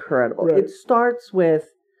incredible. Right. It starts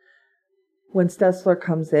with when Stessler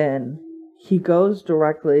comes in... He goes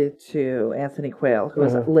directly to Anthony Quayle, who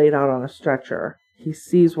is laid out on a stretcher. He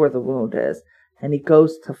sees where the wound is, and he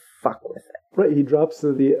goes to fuck with it. Right, he drops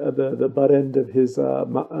the butt end of his, is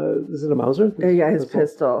it a Mauser? Yeah, his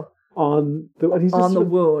pistol. On the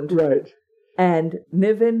wound. Right. And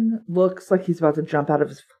Niven looks like he's about to jump out of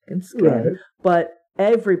his fucking skin. But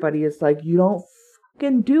everybody is like, you don't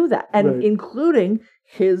fucking do that. And including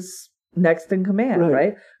his next in command,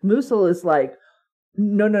 right? Musil is like,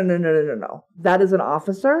 No. That is an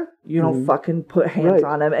officer. You don't fucking put hands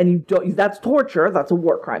on him, and you don't. That's torture. That's a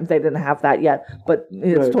war crime. They didn't have that yet, but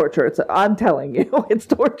it's torture. I'm telling you, it's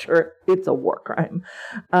torture. It's a war crime.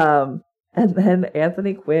 And then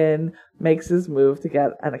Anthony Quinn makes his move to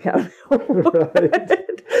get an accounting award.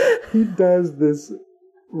 He does this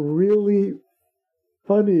really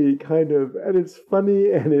funny kind of, and it's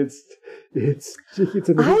funny, and it's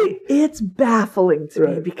baffling to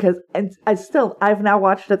me because, and I've now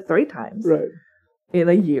watched it 3 times in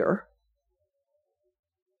a year.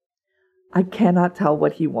 I cannot tell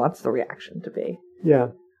what he wants the reaction to be.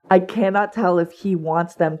 Yeah. I cannot tell if he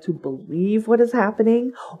wants them to believe what is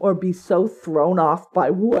happening or be so thrown off by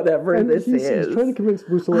whatever this is. He's trying to convince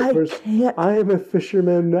Musil at first, I am a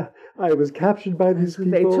fisherman. I was captured by these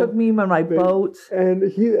people. They took me on my boat. And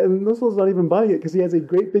Nussel's not even buying it because he has a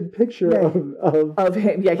great big picture of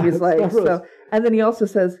him. Yeah, he's like, Stavros. so. And then he also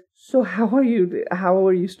says, so how are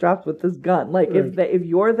you strapped with this gun? Like, right. if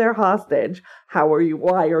you're their hostage,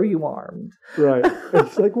 why are you armed? Right. And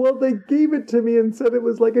it's like, well, they gave it to me and said it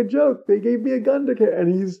was like a joke. They gave me a gun to carry.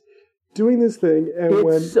 And he's doing this thing.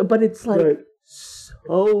 And but it's like right.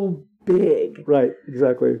 so big. Right,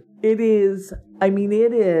 exactly. It is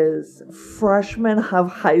freshman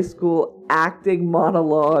of high school acting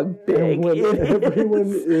monologue big. And when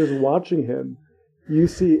everyone is watching him, you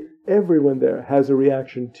see everyone there has a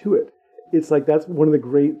reaction to it. It's like that's one of the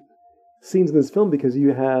great scenes in this film because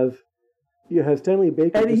you have Stanley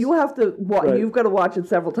Baker. And you have to you've got to watch it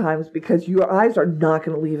several times because your eyes are not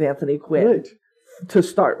going to leave Anthony Quinn to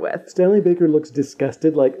start with. Stanley Baker looks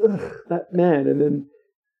disgusted, like, ugh, that man. And then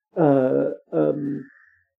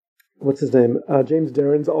what's his name? James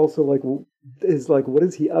Darren's also like what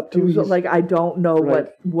is he up to? He's like, I don't know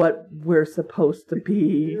what we're supposed to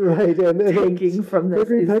be and taking from this.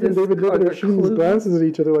 Gregory Peck and David Niven are shooting his glasses at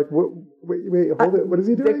each other like, what? Wait, hold it. What is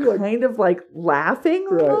he doing? They're kind of like laughing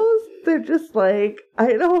almost. They're just like,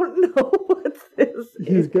 I don't know what this is.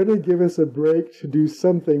 He's going to give us a break to do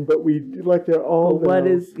something, but they're all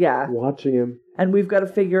watching him. And we've got to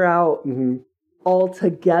figure out all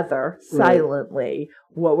together, silently,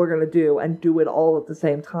 what we're going to do and do it all at the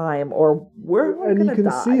same time, or we're going to die. And you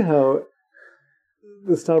can see how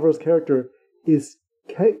the Stavros character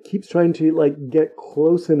keeps trying to get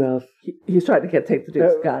close enough. He's trying to take the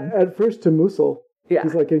dude's gun. At first to Musil. Yeah.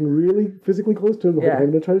 He's getting really physically close to him. I'm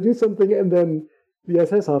going to try to do something. And then the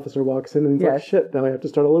SS officer walks in and he's like, shit, now I have to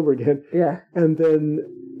start all over again. Yeah. And then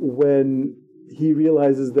when he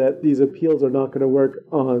realizes that these appeals are not going to work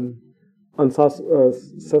on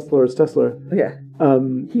Stessler. Yeah.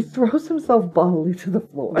 He throws himself bodily to the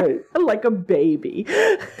floor like a baby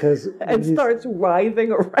and starts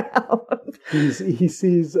writhing around. He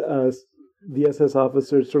sees the SS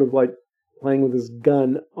officer sort of playing with his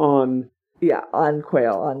gun on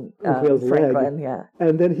Quail, on Franklin, leg.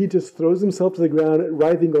 And then he just throws himself to the ground,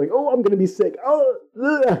 writhing, going, "Oh, I'm going to be sick." Oh,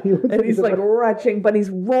 and he's retching, but he's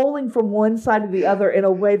rolling from one side to the other in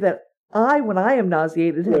a way that when I am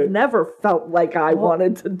nauseated, have never felt like I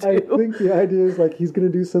wanted to do. I think the idea is he's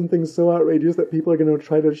going to do something so outrageous that people are going to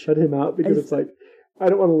try to shut him out because it's I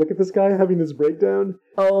don't want to look at this guy having this breakdown.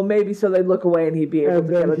 Oh, maybe so they'd look away and he'd be able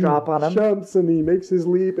to get a drop on him. He jumps and he makes his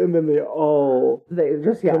leap and then they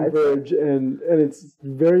just converge and it's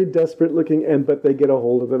very desperate looking but they get a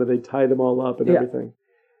hold of them and they tie them all up and everything.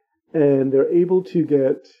 And they're able to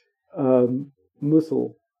get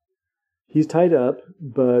Musil. He's tied up,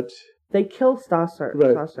 but they kill Stosser,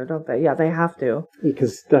 don't they? Yeah, they have to.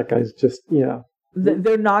 Because that guy's just,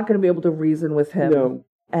 They're not going to be able to reason with him. No.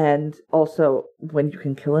 And also, when you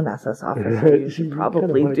can kill an SS officer, you should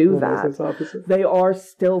probably do that. They are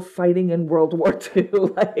still fighting in World War II.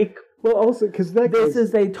 Well, also because this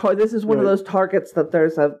is one of those targets that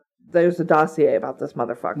there's a dossier about this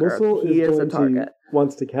motherfucker. Musil is a target.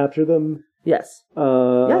 Wants to capture them. Yes.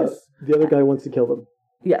 Yes. The other guy wants to kill them.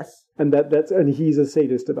 Yes. And and he's a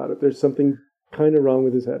sadist about it. There's something kind of wrong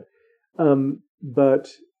with his head. But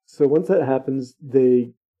so once that happens,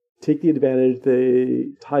 they take the advantage.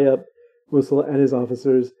 They tie up Musil and his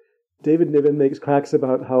officers. David Niven makes cracks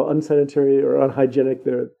about how unsanitary or unhygienic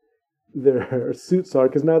their suits are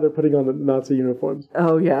because now they're putting on the Nazi uniforms.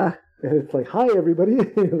 Oh yeah. And it's like, hi everybody.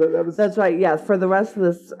 That's right. Yeah. For the rest of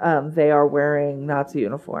this, they are wearing Nazi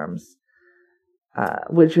uniforms,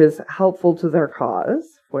 which is helpful to their cause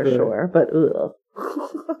for sure. But ugh.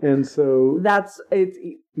 And so that's it.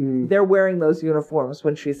 They're wearing those uniforms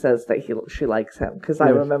when she says that she likes him because I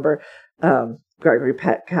remember Gregory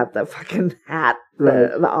Peck had the fucking hat,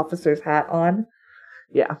 the officer's hat on.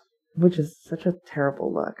 Yeah, which is such a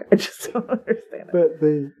terrible look. I just don't understand it. But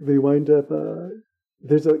they wind up.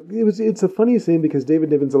 It's a funny scene because David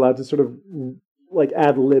Niven's allowed to sort of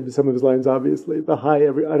ad lib some of his lines. Obviously,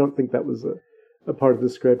 I don't think that was a part of the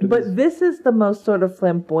script. But this is the most sort of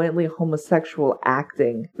flamboyantly homosexual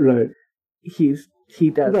acting. Right. He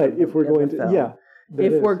does. Right. If we're going to,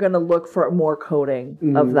 we're going to look for more coding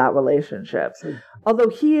of that relationship, although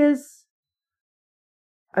he is.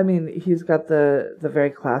 I mean, he's got the very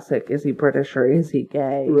classic: is he British or is he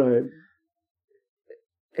gay? Right.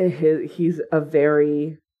 He's a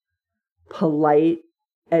very polite,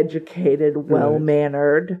 educated,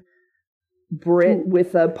 well-mannered Brit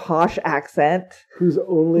with a posh accent, whose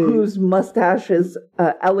mustache is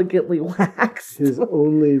elegantly waxed. His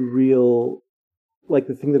only real,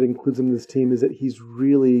 the thing that includes him in this team is that he's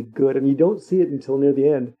really good, and you don't see it until near the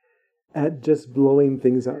end, at just blowing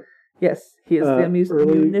things up. Yes, he is the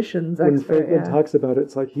munitions when expert. Franklin talks about it,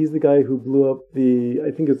 it's like he's the guy who blew up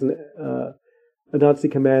I think it's a Nazi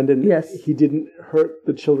command, and he didn't hurt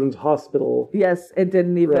the children's hospital. Yes, it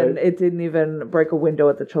didn't even break a window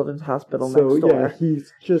at the children's hospital next door.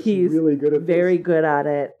 Yeah, he's really good at very good at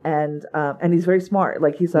it, and he's very smart.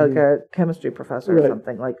 Like he's like a chemistry professor or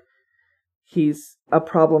something. Like he's a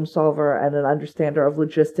problem solver and an understander of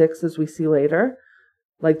logistics, as we see later.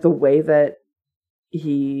 Like the way that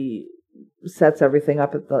he sets everything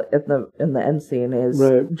up in the end scene is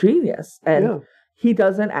genius, and he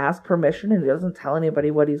doesn't ask permission and he doesn't tell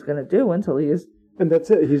anybody what he's going to do until and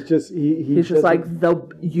that's it. He's just he's just like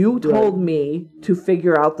you told me to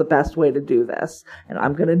figure out the best way to do this, and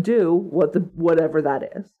I'm going to do whatever that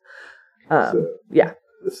is.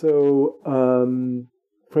 So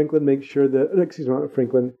Franklin makes sure that not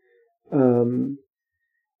Franklin.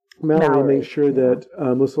 Mallory makes sure that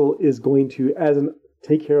Musil is going to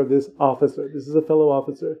take care of this officer. This is a fellow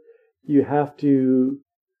officer. You have to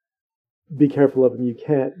be careful of him. You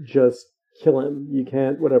can't just kill him. You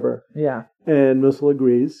can't whatever. Yeah. And Musil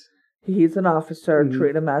agrees. He's an officer.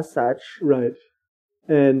 Treat him as such. Right.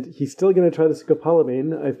 And he's still going to try the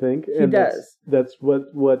scopolamine, I think. He does. That's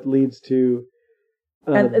what leads to.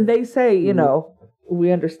 And they say,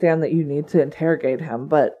 we understand that you need to interrogate him,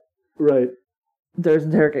 but there's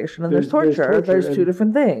interrogation and there's torture. There's two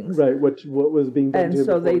different things. Right. What was being done to him. And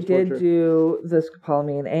so they did do the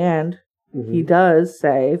scopolamine, and he does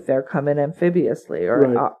say they're coming amphibiously,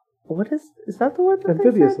 or what is that the word? That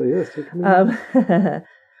amphibiously, yes. They're coming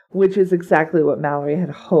which is exactly what Mallory had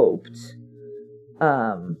hoped.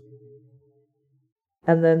 And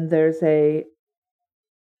then there's a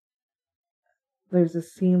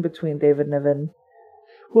scene between David Niven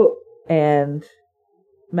and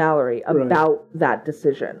Mallory about that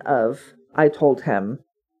decision of, I told him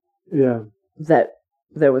that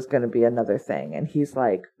there was going to be another thing, and he's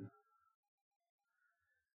like,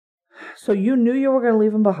 so you knew you were going to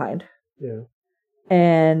leave him behind,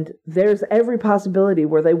 and there's every possibility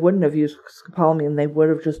where they wouldn't have used scopolamine, they would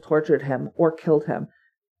have just tortured him or killed him,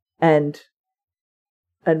 and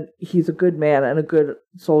he's a good man and a good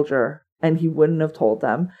soldier, and he wouldn't have told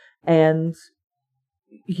them, and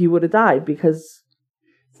he would have died because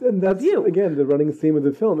that's again the running theme of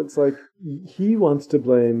the film. It's like he wants to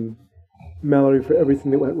blame Mallory for everything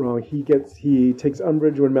that went wrong. He takes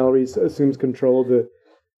umbrage when Mallory assumes control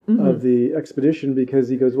of the expedition, because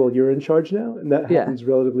he goes, well, you're in charge now, and that happens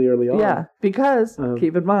relatively early on. Yeah, because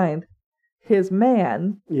keep in mind, his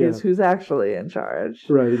man is who's actually in charge.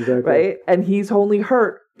 Right, exactly. Right, and he's only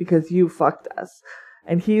hurt because you fucked us.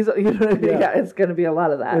 And he's, it's going to be a lot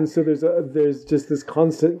of that. And so there's just this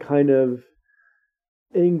constant kind of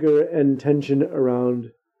anger and tension around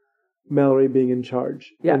Mallory being in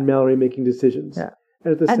charge and Mallory making decisions. Yeah.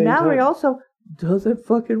 And at the same time, Mallory also doesn't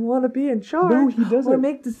fucking want to be in charge. No, he doesn't. Or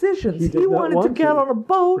make decisions. He wanted to get on a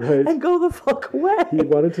boat and go the fuck away. He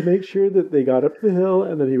wanted to make sure that they got up the hill,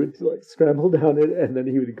 and then he would scramble down it, and then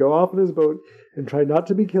he would go off in his boat and try not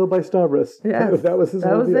to be killed by Stavros. Yes, that was his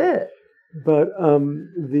whole deal. It. But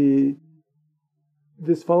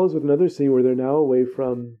this follows with another scene where they're now away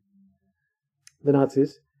from the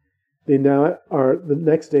Nazis. They now are, the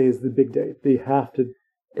next day is the big day. They have to.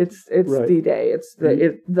 It's D-Day. It's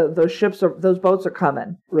those boats are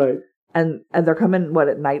coming. Right. And they're coming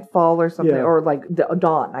at nightfall or something, or like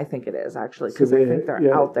dawn. I think it is actually, because I think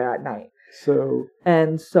they're out there at night. So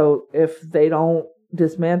if they don't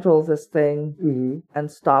dismantle this thing and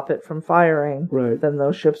stop it from firing, then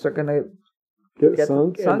those ships are going to get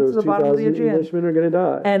sunk and those to the bottom of the Aegean. Englishmen are going to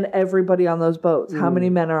die. And everybody on those boats. How many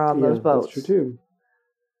men are on those boats? That's true too.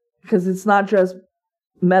 Because it's not just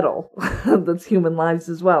metal that's human lives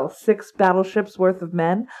as well. 6 battleships worth of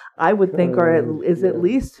men, I would think, at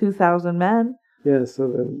least 2,000 men. Yeah.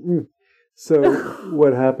 So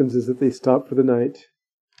what happens is that they stop for the night.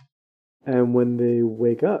 And when they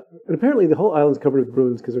wake up, and apparently the whole island's covered with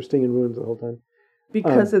ruins because they're staying in ruins the whole time.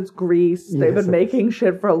 Because it's Greece. They've been making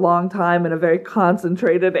shit for a long time in a very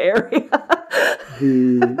concentrated area.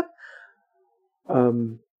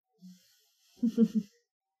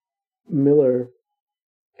 Miller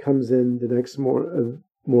comes in the next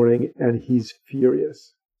morning and he's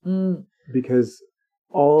furious because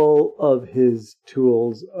all of his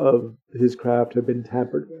tools of his craft have been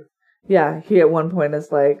tampered with. Yeah, he at one point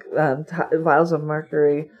is like, vials of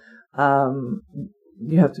mercury,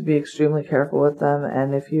 you have to be extremely careful with them,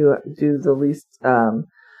 and if you do the least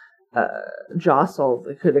jostle,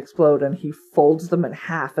 it could explode, and he folds them in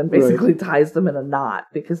half and basically ties them in a knot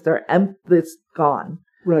because it's gone.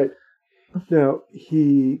 Right. Now,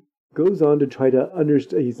 he goes on to try to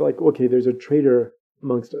understand, he's like, okay, there's a traitor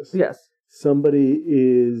amongst us. Yes. Somebody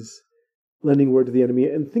is lending word to the enemy.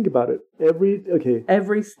 And think about it.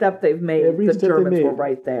 Every step they've made, the Germans were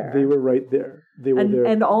right there. They were right there. They were there.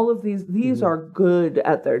 And all of these are good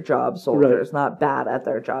at their job soldiers, not bad at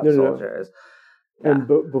their job soldiers. Yeah. And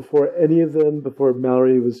before any of them, before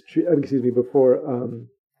Mallory was, before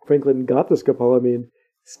Franklin got the Scapella,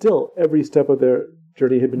 still every step of their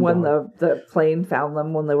journey had been when gone. the plane found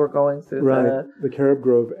them when they were going through the carob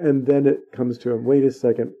grove, and then it comes to him. Wait a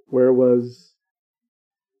second, where was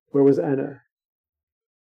Anna?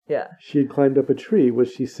 Yeah, she had climbed up a tree.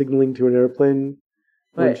 Was she signaling to an airplane?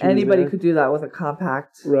 Right, anybody could do that with a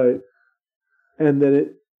compact. Right, and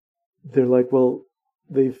then they're like, well,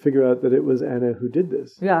 they figure out that it was Anna who did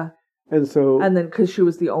this. Yeah, and then because she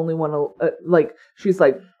was the only one, she's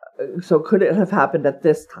like. So could it have happened at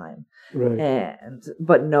this time? Right.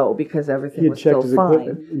 But no, because everything was still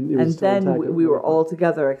fine. And then we were all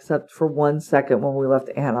together except for 1 second when we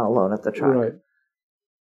left Anna alone at the truck. Right.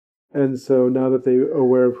 And so now that they are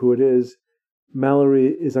aware of who it is, Mallory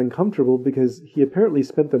is uncomfortable because he apparently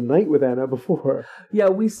spent the night with Anna before. Yeah,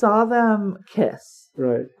 we saw them kiss.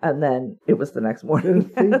 Right. And then it was the next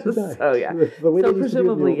morning. So yeah. So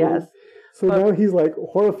presumably yes. So now he's like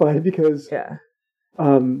horrified because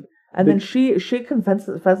and then she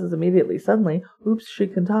confesses immediately. Suddenly, oops, she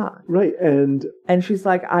can talk. Right, and she's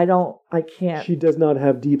like, I can't. She does not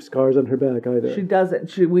have deep scars on her back either. She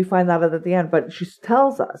doesn't. We find that out at the end, but she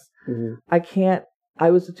tells us, I can't.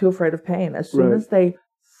 I was too afraid of pain. As soon as they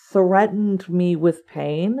threatened me with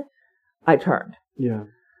pain, I turned. Yeah.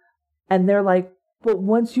 And they're like, but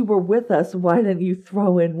once you were with us, why didn't you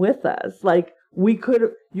throw in with us? Like, we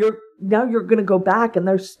could. Now you're going to go back, and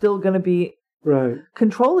they're still going to be. Right.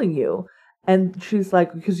 Controlling you. And she's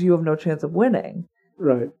like, because you have no chance of winning.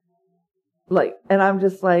 Right. And I'm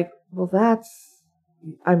just like, well,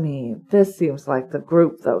 this seems like the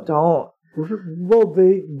group, though. Don't. Well,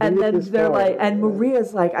 and then they're like, and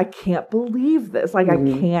Maria's like, I can't believe this. I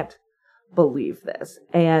can't believe this.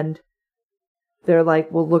 And they're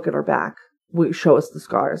like, well, look at her back. Show us the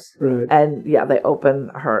scars. Right. And yeah, they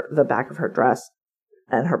open the back of her dress,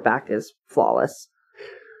 and her back is flawless.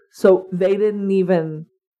 So they didn't even...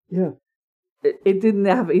 Yeah. It didn't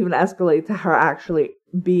even escalate to her actually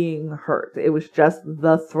being hurt. It was just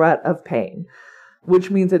the threat of pain,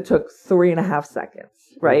 which means it took 3.5 seconds,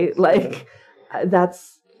 right?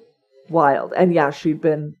 That's wild. And yeah, she'd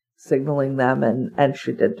been signaling them, and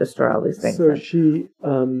she did destroy all these things. So she...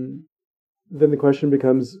 Then the question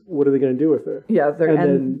becomes, what are they going to do with her? Yeah, they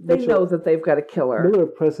know that they've got to kill her. Miller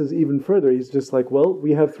presses even further. He's just like, well,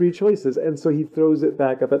 we have 3 choices. And so he throws it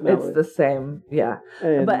back up at Mallory. It's the same, yeah.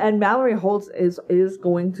 And Mallory is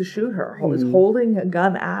going to shoot her. Is holding a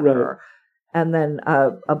gun at her. And then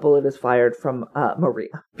a bullet is fired from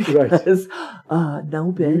Maria. Because,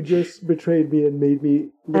 no, bitch. You just betrayed me and made me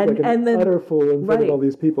look like an utter fool in front of all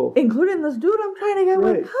these people. Including this dude I'm trying to get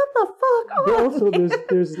with. Come the fuck on. But also,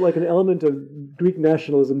 there's like an element of Greek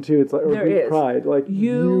nationalism, too. It's like, or Greek pride. Like,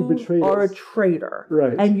 you betrayed us. You are a traitor.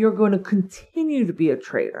 Right. And you're going to continue to be a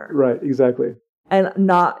traitor. Right, exactly. And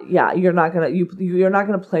you're not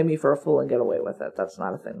gonna play me for a fool and get away with it. That's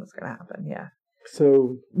not a thing that's gonna happen. Yeah.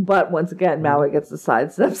 So, but once again, Mallory gets to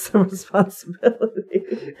sidestep some responsibility.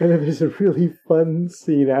 And then there's a really fun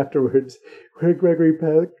scene afterwards where Gregory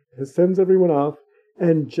Peck sends everyone off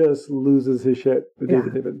and just loses his shit with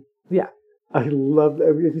David Niven. Yeah. I love that.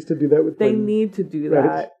 I used to do that with They need to do that.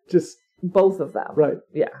 Right? Just both of them. Right.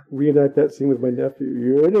 Yeah. Reenact that scene with my nephew.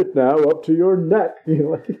 You're in it now, up to your neck.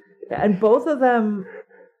 And both of them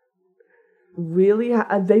really,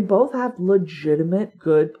 they both have legitimate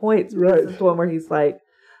good points. Right. This is the one where he's like,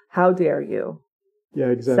 how dare you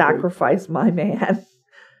sacrifice my man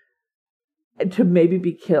to maybe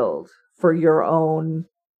be killed for your own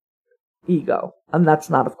ego. And that's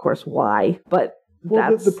not, of course, why, but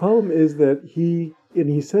that's... The problem is that he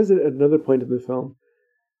says it at another point in the film,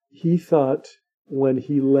 he thought when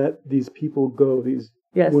he let these people go, these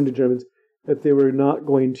wounded Germans, that they were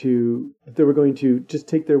going to just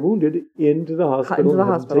take their wounded into the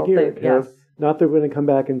hospital. Take care of. Not they're going to come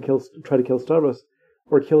back and try to kill Stavros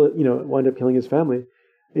or wind up killing his family. And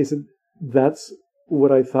he said, that's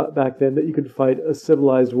what I thought back then, that you could fight a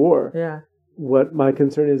civilized war. Yeah. What my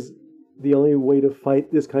concern is, the only way to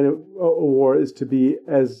fight this kind of a war is to be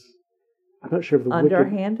as, I'm not sure if the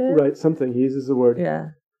underhanded? Right, something. He uses the word. Yeah.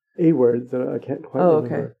 A word that I can't quite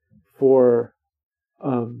remember. Okay. For,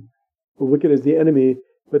 wicked as the enemy,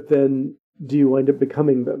 but then do you wind up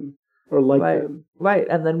becoming them or like them? Right,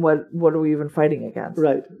 and then what are we even fighting against?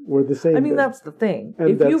 Right, we're the same. I mean, that's the thing.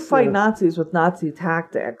 And if you fight Nazis with Nazi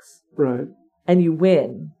tactics, right, and you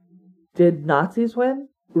win, did Nazis win?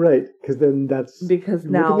 Right, because then that's... Because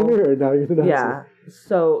look now... in the mirror, now you're the Nazi. Yeah,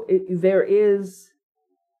 so there is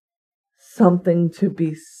something to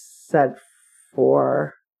be said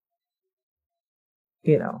for,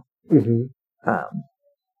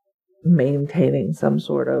 maintaining some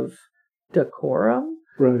sort of decorum.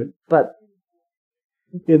 Right. But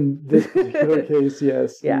in this particular case,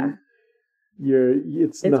 yes. Yeah.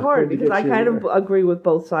 It's not hard because I kind of agree with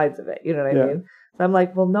both sides of it. You know what I mean? So I'm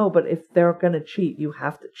like, well, no, but if they're going to cheat, you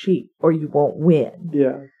have to cheat or you won't win.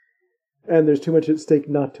 Yeah. And there's too much at stake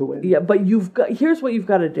not to win. Yeah, but here's what you've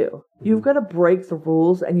got to do. You've got to break the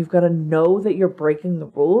rules, and you've got to know that you're breaking the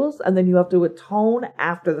rules, and then you have to atone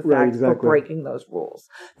after the fact for breaking those rules.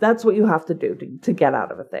 That's what you have to do to get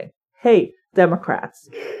out of a thing. Hey, Democrats,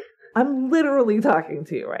 I'm literally talking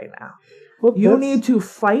to you right now. Well, you need to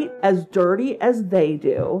fight as dirty as they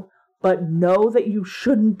do, but know that you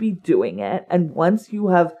shouldn't be doing it. And once you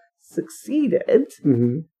have succeeded,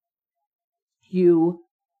 you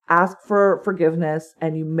ask for forgiveness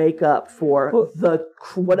and you make up for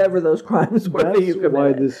whatever those crimes were that you committed. That's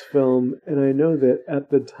why this film, and I know that at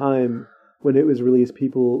the time when it was released,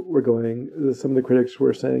 people were some of the critics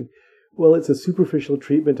were saying, well, it's a superficial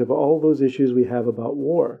treatment of all those issues we have about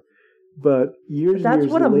war. But years later...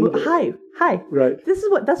 Hi. Right.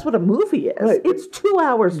 That's what a movie is. Right. It's 2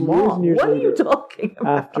 hours long. Years what later, are you talking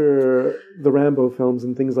about? After the Rambo films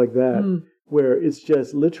and things like that, where it's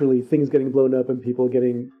just literally things getting blown up and people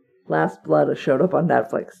getting... Last Blood showed up on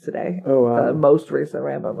Netflix today. Oh, wow. The most recent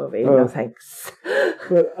Rambo movie. No thanks.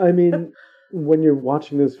 But, I mean, when you're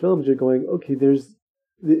watching those films, you're going, okay, this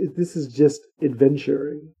is just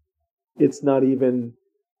adventuring. It's not even...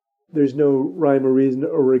 There's no rhyme or reason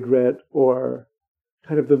or regret or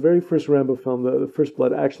kind of the very first Rambo film, the First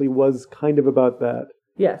Blood, actually was kind of about that.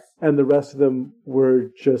 Yes. And the rest of them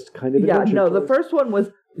were just kind of adventure toys. The first one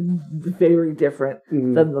was very different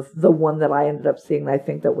than the one that I ended up seeing. I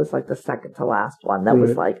think that was like the second to last one. That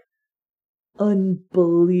was like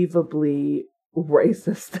unbelievably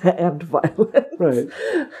racist and violent. Right.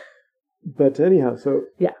 But anyhow, so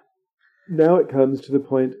now it comes to the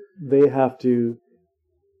point they have to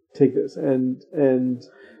take this and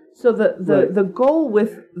so the goal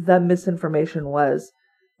with the misinformation was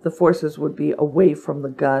the forces would be away from the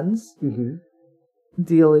guns,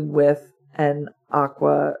 dealing with an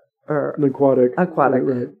aquatic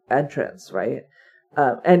entrance, right?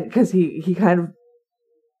 And because he kind of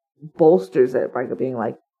bolsters it by being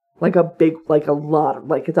like it's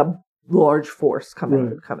a large force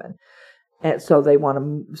coming, and so they want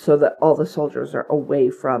to so that all the soldiers are away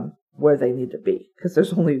from where they need to be, because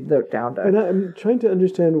they're down to... And I'm trying to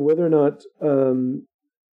understand whether or not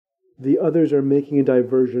the others are making a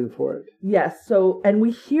diversion for it. Yes, so, and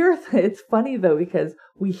we hear, it's funny though, because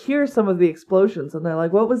we hear some of the explosions, and they're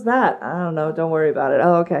like, what was that? I don't know, don't worry about it.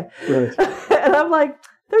 Oh, okay. Right. And I'm like,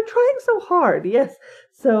 they're trying so hard, yes.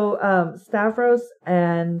 So, Stavros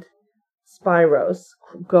and Spyros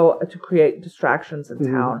go to create distractions in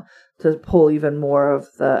town to pull even more of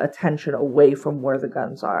the attention away from where the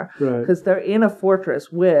guns are. Right. Because they're in a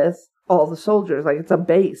fortress with all the soldiers. Like, it's a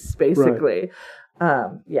base, basically.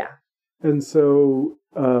 Right. And so,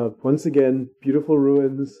 once again, beautiful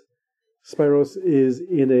ruins. Spyros is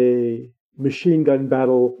in a machine gun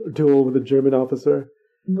duel with a German officer.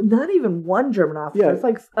 Not even one German officer. Yeah. It's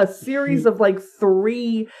like a series of like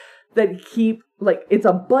 3 that keep... Like, it's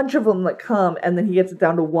a bunch of them that come, and then he gets it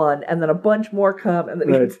down to 1, and then a bunch more come, and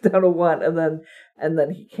then he gets it down to 1, and then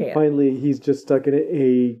he can't. Finally, he's just stuck in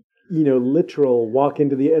a literal walk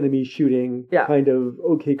into the enemy shooting kind of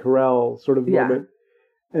OK Corral sort of moment.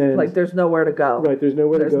 And like, there's nowhere to go. Right, there's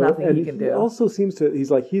nowhere to go. There's nothing and he can do. He also seems to, he's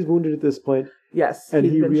wounded at this point. Yes, and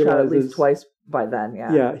he's been shot at least twice by then,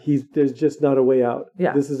 Yeah, there's just not a way out.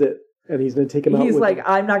 Yeah. This is it. And he's going to take him out. He's like,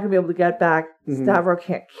 I'm not going to be able to get back. Stavro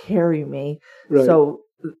can't carry me. Right. So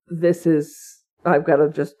I've got to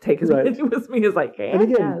just take as many with me as I can. And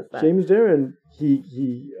again, James Darren,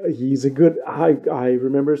 he's a good... I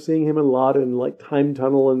remember seeing him a lot in like Time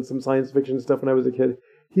Tunnel and some science fiction stuff when I was a kid.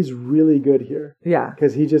 He's really good here. Yeah.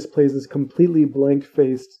 Because he just plays this completely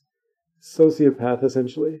blank-faced sociopath,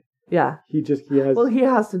 essentially. Yeah. He has... Well, he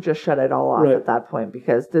has to just shut it all off at that point,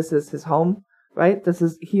 because this is his home. Right?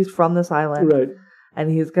 He's from this island. Right. And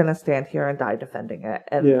he's going to stand here and die defending it.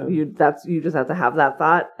 And you just have to have that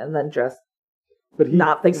thought and then just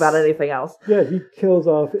not think about anything else. Yeah, he kills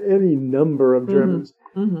off any number of Germans.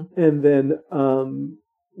 And then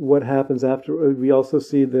what happens after? We also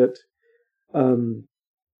see that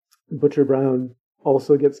Butcher Brown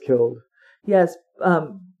also gets killed. Yes,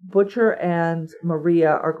 Butcher and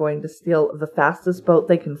Maria are going to steal the fastest boat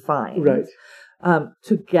they can find. Right.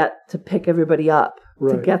 to pick everybody up, to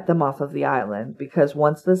Right. get them off of the island. Because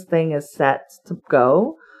once this thing is set to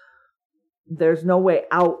go, there's no way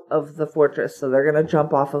out of the fortress. So they're going to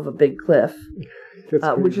jump off of a big cliff,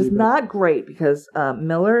 which is not great because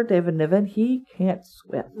Miller, David Niven, he can't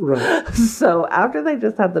swim. Right. So after they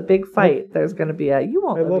just had the big fight, there's going to be you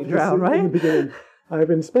won't let me drown, right? In the beginning, I've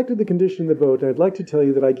inspected the condition of the boat. I'd like to tell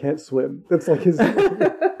you that I can't swim. That's like his...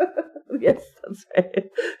 Yes, that's right.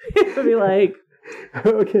 He'd be like...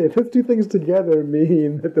 Okay, those two things together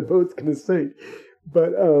mean that the boat's going to sink.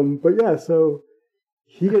 But yeah, so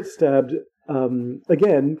he gets stabbed...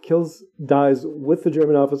 again, dies with the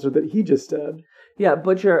German officer that he just stabbed. Yeah,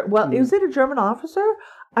 Butcher. Well, is it a German officer?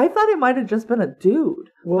 I thought it might have just been a dude,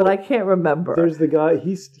 but I can't remember. There's the guy,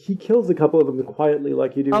 he kills a couple of them quietly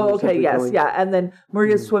like you do. Oh, okay, yes, yeah. And then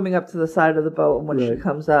Maria's swimming up to the side of the boat, and when she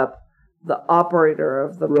comes up, the operator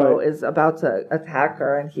of the boat is about to attack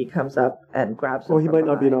her, and he comes up and grabs her. Well, he might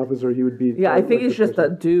not be an officer. He would be... Yeah, I think he's just a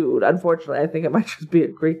dude. Unfortunately, I think it might just be a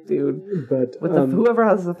Greek dude. But with whoever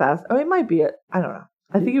has the fast... Oh, it might be it. I don't know.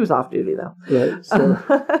 I think he was off duty, though. Right, so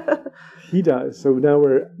he dies. So now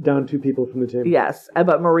we're down 2 people from the team. Yes,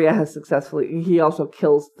 but Maria has successfully... He also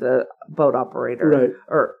kills the boat operator. Right.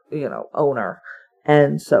 Or, owner.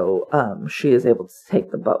 And so she is able to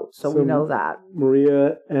take the boat. So we know that.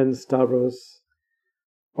 Maria and Stavros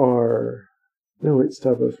are... No, wait,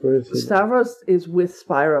 Stavros, where is he? Stavros is with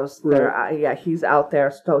Spyros. Right. Yeah, he's out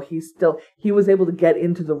there. So he was able to get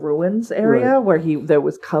into the ruins area where there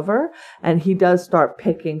was cover. And he does start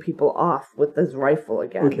picking people off with his rifle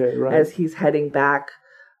again. Okay, right. As he's heading back.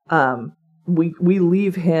 We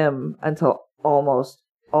leave him until almost...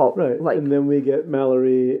 and then we get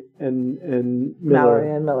Mallory and Miller.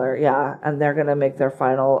 Mallory and Miller, yeah. And they're going to make their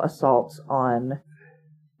final assaults on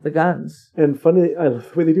the guns. And funny, the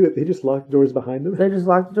way they do it, they just lock the doors behind them. They just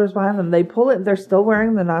lock the doors behind them. They pull it. They're still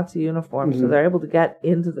wearing the Nazi uniform, so they're able to get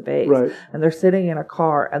into the base. Right. And they're sitting in a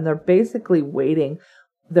car, and they're basically waiting.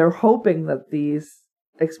 They're hoping that these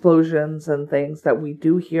explosions and things that we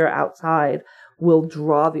do hear outside will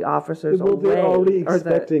draw the officers away. They're already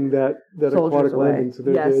expecting that aquatic landing, so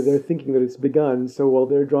they're thinking that it's begun. So while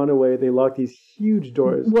they're drawn away, they lock these huge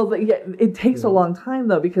doors. Well, it takes a long time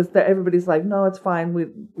though because everybody's like, "No, it's fine.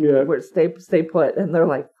 We're stay put," and they're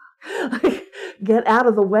like, "Get out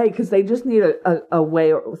of the way," because they just need a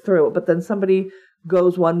way through it. But then somebody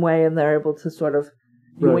goes one way, and they're able to sort of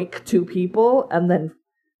yoink 2 people, and then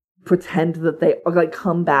pretend that they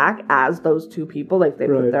come back as those 2 people, like they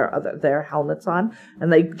put their helmets on,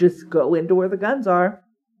 and they just go into where the guns are,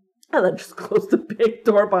 and then just close the big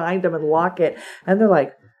door behind them and lock it. And they're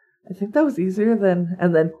like, "I think that was easier than,"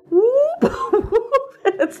 and then whoop,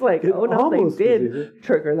 and it's like, oh no, they did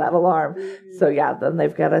trigger that alarm. So yeah, then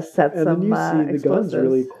they've got to set and some. And then you see the guns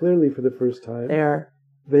really clearly for the first time.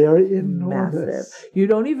 They are enormous. Massive. You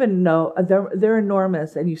don't even know they're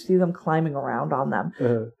enormous, and you see them climbing around on them.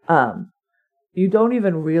 You don't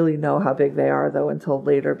even really know how big they are though until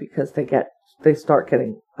later because they start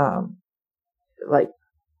getting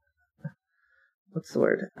what's the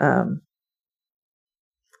word?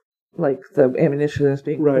 Like the ammunition is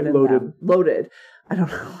being put in loaded. I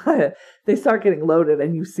don't know. They start getting loaded,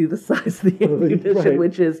 and you see the size of the ammunition,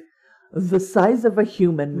 which is the size of a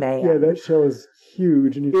human man. Yeah, that shell is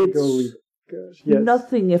huge, and you think, holy gosh, yes.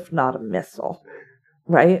 Nothing if not a missile,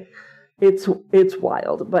 right? It's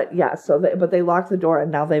wild, but yeah. So they lock the door,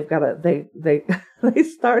 and now they've got to they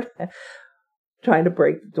start trying to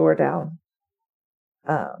break the door down,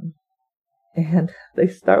 and they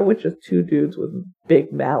start with just 2 dudes with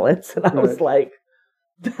big mallets, and I was like,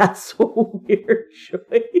 that's a weird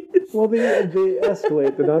choice. Well, they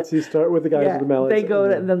escalate. The Nazis start with the guys with the mallets.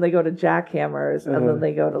 And then they go to jackhammers, and then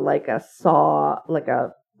they go to like a saw, like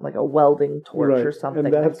a welding torch or something.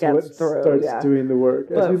 And that's that gets what through. starts doing the work.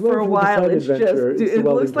 But for a while, it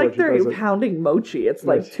looks like they're pounding mochi. It's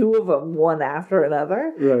like 2 of them, one after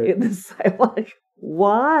another. Right. In the side, like,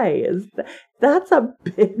 why is that? That's a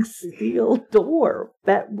big steel door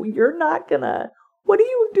that you're not gonna. What are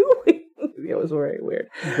you doing? It was very weird.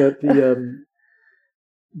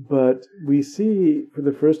 But we see for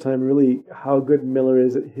the first time really how good Miller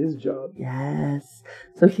is at his job. Yes.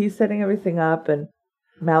 So he's setting everything up, and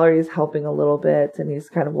Mallory is helping a little bit, and he's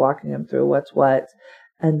kind of walking him through what's what.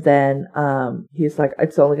 And then he's like,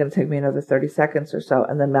 "It's only going to take me another 30 seconds or so."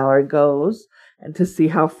 And then Mallory goes and to see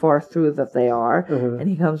how far through that they are. And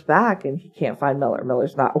he comes back, and he can't find Miller.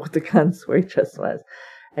 Miller's not with the guns where he just was.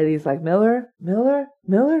 And he's like, Miller?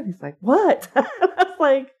 And he's like, "What?" I was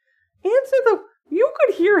like, you You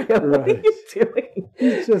could hear him. What are Right. you doing?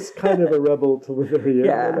 He's just kind of a rebel to the very end.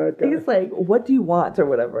 Yeah. That guy. He's like, what do you want or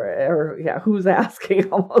whatever? Or yeah, who's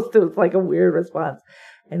asking? Almost. It was like a weird response.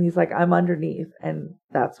 And he's like, I'm underneath. And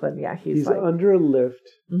that's when, he's like, under a lift.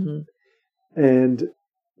 mm-hmm. And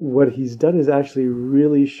what he's done is actually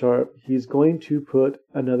really sharp. He's going to put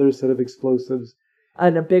another set of explosives.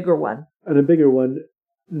 And a bigger one. And a bigger one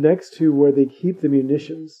next to where they keep the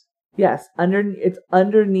munitions. Yes, it's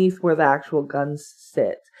underneath where the actual guns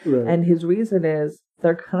sit. Right. And his reason is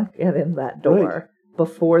they're going to get in that door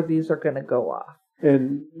before these are going to go off.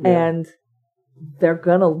 And they're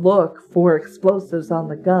going to look for explosives on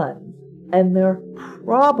the gun. And they're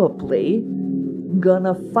probably going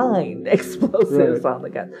to find explosives on the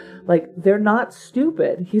gun. Like, they're not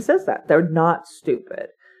stupid. He says that. They're not stupid.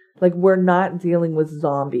 Like, we're not dealing with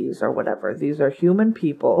zombies or whatever. These are human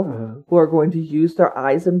people who are going to use their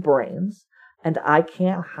eyes and brains, and I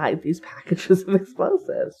can't hide these packages of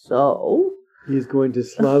explosives. So he's going to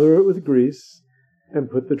slather it with grease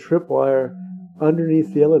and put the tripwire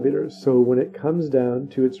underneath the elevator. So when it comes down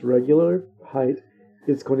to its regular height,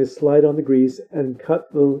 it's going to slide on the grease and cut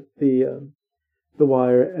the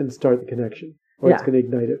wire and start the connection, or it's going to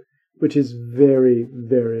ignite it, which is very,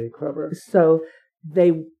 very clever. So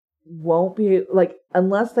they won't be, like,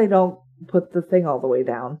 unless they don't put the thing all the way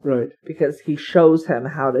down. Right. Because he shows him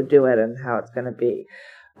how to do it and how it's going to be.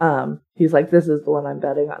 He's like, this is the one I'm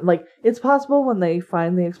betting on. Like, it's possible when they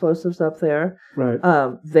find the explosives up there,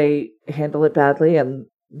 they handle it badly and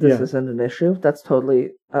this isn't an issue. That's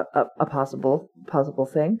totally a possible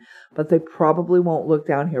thing. But they probably won't look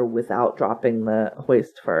down here without dropping the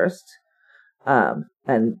hoist first.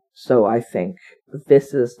 And so I think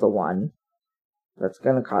this is the one that's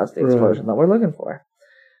going to cause the explosion that we're looking for.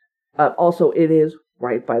 Also, it is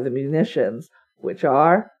right by the munitions, which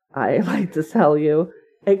are, I like to tell you,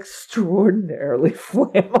 extraordinarily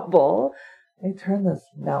flammable. They turn this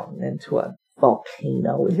mountain into a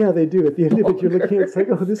volcano. Yeah, they do. At the end of it, you're looking at it, it's like,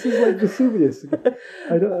 oh, this is like Vesuvius.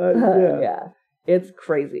 Yeah, it's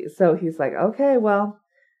crazy. So he's like, okay, well,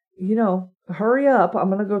 hurry up. I'm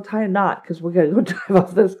going to go tie a knot because we're going to go drive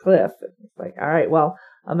off this cliff. And he's like, all right, well,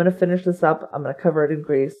 I'm going to finish this up. I'm going to cover it in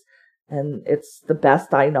grease. And it's the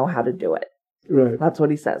best I know how to do it. Right. That's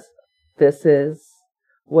what he says. This is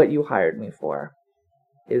what you hired me for,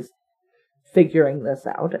 is figuring this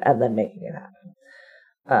out and then making it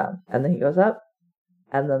happen. And then he goes up,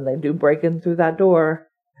 and then they do break in through that door.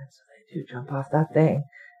 And so they do jump off that thing.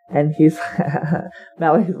 And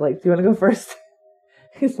Mallory's like, do you want to go first?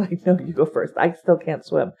 He's like, no, you go first. I still can't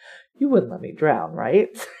swim. You wouldn't let me drown, right?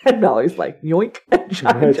 And Mallory's like, yoink, and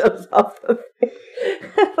John jumps off the thing.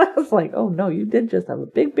 And I was like, oh no, you did just have a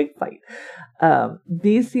big, big fight.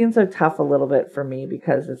 These scenes are tough a little bit for me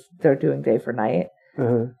because they're doing day for night.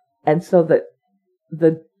 And so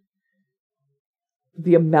the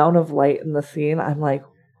amount of light in the scene, I'm like,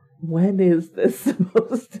 when is this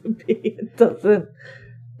supposed to be?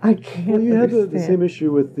 I can't understand. You have the same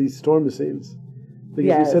issue with the storm scenes.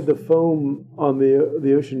 Because you said the foam on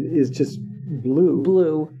the ocean is just blue.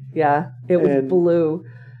 Blue, yeah. It was blue.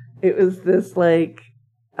 It was this, like,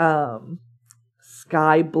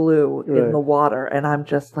 sky blue in the water. And I'm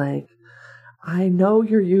just like, I know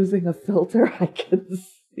you're using a filter. I can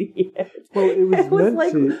see it. Well, it was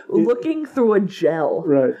like looking through a gel.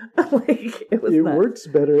 Right. Like, it was nuts. Works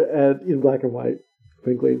better in black and white,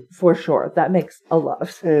 frankly. For sure. That makes a lot of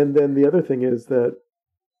sense. And then the other thing is that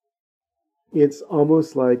it's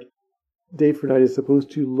almost like Day for Night is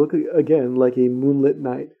supposed to look, again, like a moonlit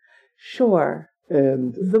night. Sure.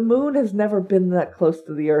 And the moon has never been that close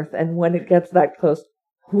to the Earth, and when it gets that close,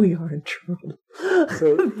 we are in trouble.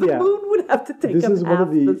 So, the moon would have to take up half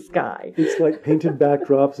the sky. It's like painted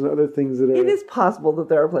backdrops and other things that are... It is possible that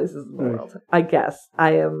there are places in the world. I guess.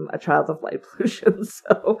 I am a child of light pollution,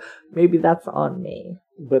 so maybe that's on me.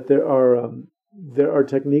 But there are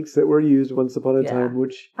techniques that were used once upon a time,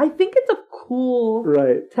 which... I think it's a cool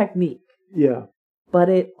technique. Yeah. But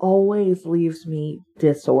it always leaves me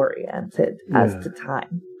disoriented as to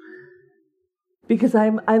time. Because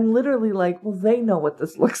I'm literally like, well, they know what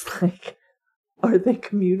this looks like. Are they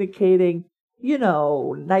communicating,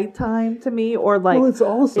 nighttime to me? Or like it's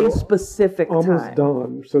also a specific almost time?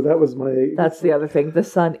 Dawn. So that was my... That's the other thing. The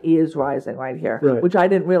sun is rising right here. Right. Which I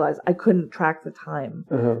didn't realize. I couldn't track the time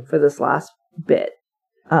for this last bit.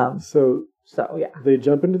 So yeah. They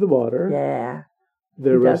jump into the water. Yeah.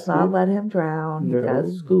 They're he does not let him drown. No. He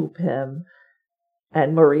does scoop him.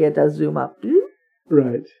 And Maria does zoom up.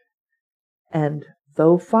 Right. And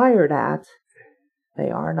though fired at, they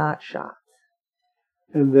are not shot.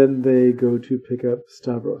 And then they go to pick up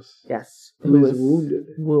Stavros. Yes. Who is wounded.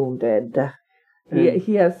 Wounded.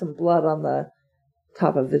 He has some blood on the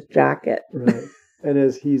top of his jacket. Right. And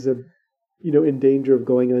as he's in danger of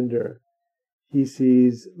going under, he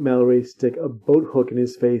sees Mallory stick a boat hook in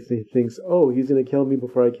his face, and he thinks, "Oh, he's going to kill me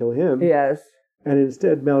before I kill him." Yes. And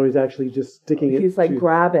instead, Mallory's actually just sticking it. He's like,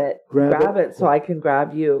 grab it so I can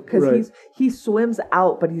grab you. Because he swims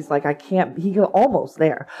out, but he's like, I can't. He's almost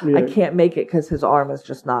there. Yeah. I can't make it because his arm is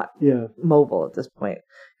just not mobile at this point.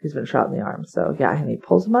 He's been shot in the arm. So, yeah, and he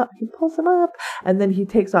pulls him up. And then he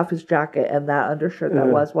takes off his jacket, and that undershirt that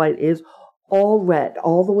was white is all red,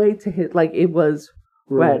 all the way to his, like, it was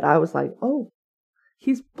red. I was like, oh,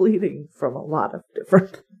 he's bleeding from a lot of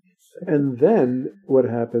different places. And then what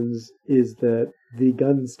happens is that the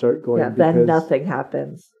guns start going. Yeah, then nothing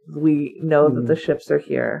happens. We know that the ships are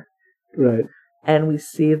here. Right. And we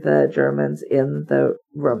see the Germans in the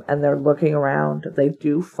room, and they're looking around. They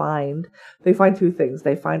find two things.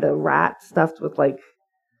 They find a rat stuffed with like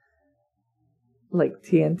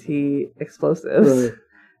TNT explosives. Right.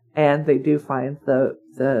 And they do find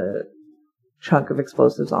the chunk of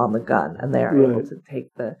explosives on the gun, and they are able to take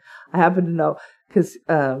I happen to know, because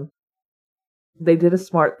they did a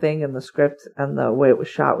smart thing in the script, and the way it was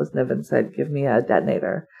shot was Niven said, give me a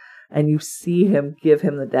detonator. And you see him give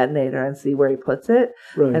him the detonator and see where he puts it.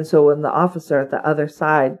 Right. And so when the officer at the other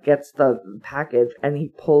side gets the package and he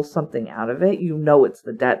pulls something out of it, you know it's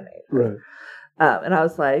the detonator. Right. And I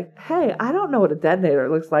was like, hey, I don't know what a detonator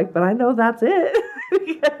looks like, but I know that's it.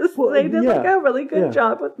 Because they did like a really good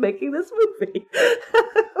job with making this movie.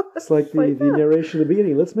 It's like the narration at the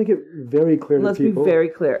beginning. Let's make it very clear to people. Let's be very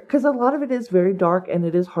clear. Because a lot of it is very dark, and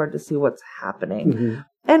it is hard to see what's happening. Mm-hmm.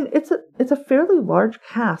 And it's a fairly large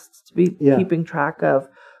cast to be keeping track of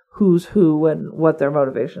who's who and what their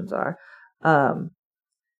motivations are.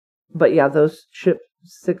 But yeah, those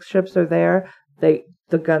 6 ships are there.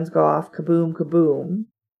 The guns go off, kaboom, kaboom.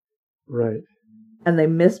 Right. And they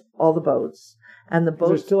miss all the boats. And the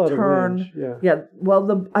boats still turn. Out of range. Yeah.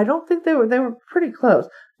 Well, I don't think they were pretty close.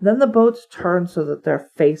 Then the boats turn so that they're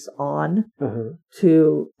face on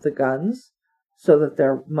to the guns, so that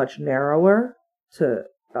they're much narrower, to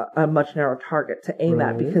a much narrower target to aim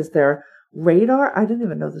at, because their radar. I didn't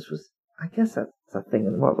even know this was. I guess that's a thing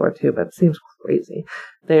in World War II, but it seems crazy.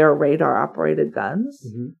 They are radar-operated guns.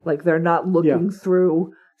 Mm-hmm. Like, they're not looking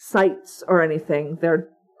through sights or anything. They're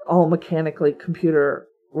all mechanically computer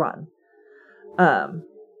run.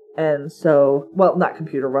 And so, well, not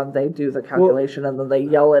computer run. They do the calculation, and then they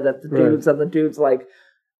yell it at the dudes, and the dudes, like,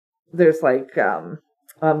 there's, like, a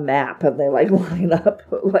map, and they, like, line up,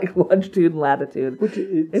 like, longitude and latitude.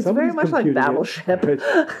 It's very much like Battleship. Right.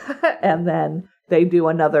 And then they do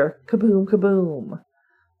another kaboom, kaboom.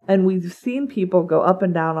 And we've seen people go up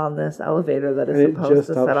and down on this elevator that is supposed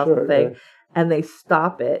to set off the thing. Right. And they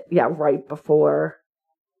stop it, right before.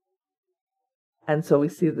 And so we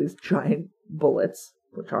see these giant bullets,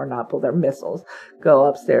 which are not bullets, they're missiles, go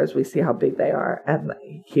upstairs. We see how big they are. And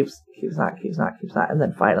he keeps not. And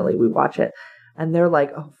then finally we watch it. And they're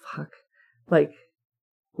like, oh, fuck. Like,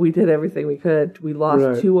 we did everything we could. We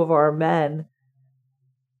lost 2 of our men.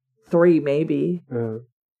 3 maybe,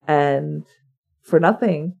 and for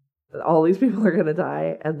nothing, all these people are going to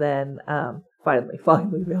die. And then finally,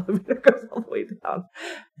 the elevator goes all the way down,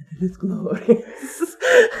 and it is glorious.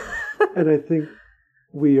 And I think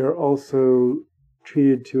we are also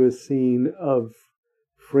treated to a scene of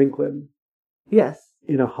Franklin. Yes.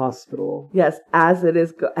 In a hospital. Yes, as it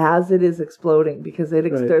is exploding, because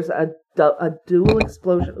there's a dual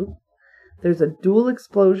explosion. Ooh, there's a dual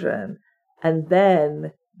explosion, and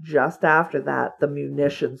then just after that, the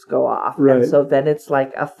munitions go off. Right. And so then it's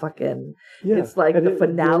like a fucking, it's like the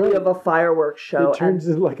finale of a fireworks show. It turns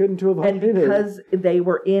into a volcano. And because they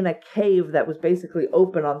were in a cave that was basically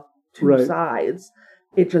open on 2 sides,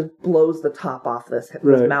 it just blows the top off this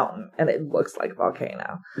mountain, and it looks like a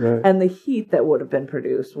volcano. Right. And the heat that would have been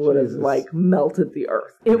produced would have, like, melted the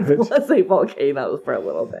earth. It was a volcano for a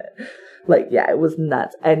little bit. Like, it was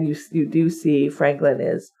nuts. And you do see Franklin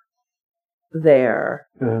is there.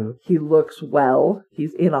 He looks well.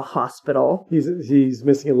 He's in a hospital. He's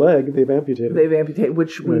missing a leg. They've amputated,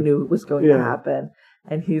 which we knew was going to happen.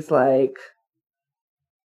 And he's like,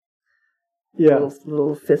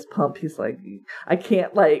 little fist pump. He's like, I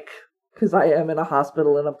can't, like, because I am in a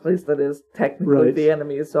hospital in a place that is technically the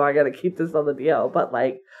enemy, so I got to keep this on the DL. But,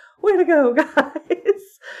 like, way to go, guys.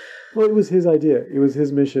 Well, it was his idea. It was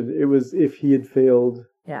his mission. It was, if he had failed,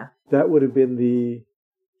 that would have been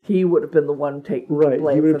he would have been the one taking the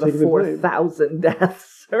blame for the 4,000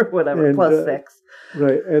 deaths or whatever, plus 6.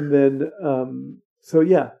 Right. And then,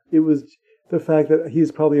 it was the fact that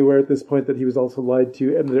he's probably aware at this point that he was also lied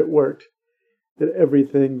to and that it worked. that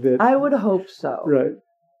everything that I would hope so. right.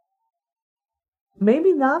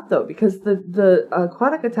 Maybe not though, because the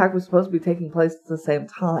aquatic attack was supposed to be taking place at the same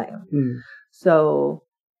time. So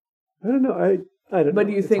I don't know. I don't know. But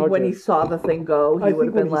do you think when he saw the thing go, he would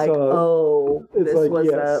have been like, "Oh, this like, was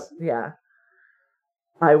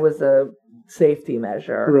I was a safety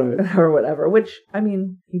measure, right. or whatever." Which, I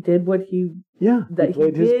mean, he did what he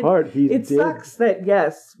played his part. It sucks that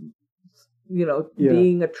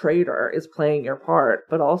being a traitor is playing your part,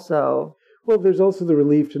 but also, well, there's also the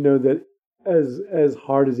relief to know that as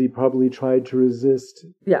hard as he probably tried to resist,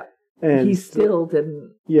 and he still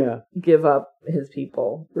didn't give up his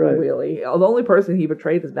people, really. The only person he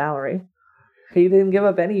betrayed is Mallory. He didn't give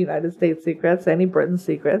up any United States secrets, any Britain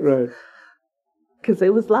secrets. Right. Because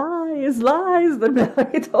it was lies that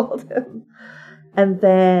Mallory told him. And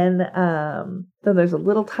then there's a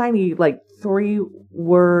little tiny,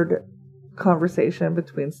 3-word conversation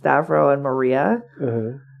between Stavro and Maria.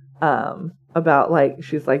 About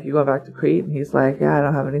she's like, "You going back to Crete?" And he's like, "Yeah, I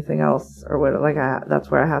don't have anything else," or what,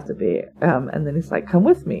 that's where I have to be. And then he's like, "Come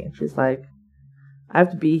with me." And she's like, "I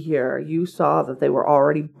have to be here. You saw that they were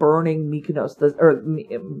already burning Mykonos, is that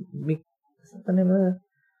the name of the?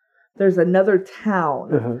 There's another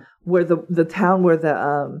town where the town where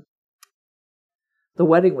the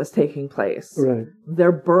wedding was taking place. Right.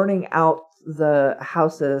 They're burning out the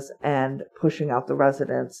houses and pushing out the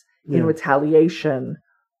residents in retaliation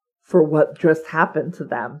for what just happened to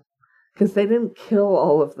them, because they didn't kill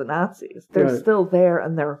all of the Nazis. They're still there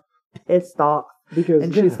and they're pissed off.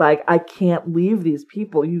 And she's like, "I can't leave these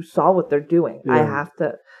people. You saw what they're doing. I have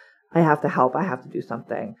to help. I have to do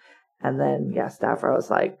something." And then Stavro was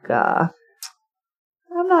like, "I'm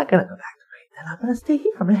not gonna go back to Crete. Then I'm gonna stay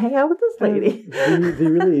here. I'm gonna hang out with this lady." The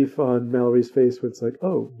relief on Mallory's face was like,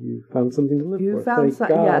 "Oh, you found something to live for. You found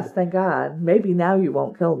something. Yes, thank God. Maybe now you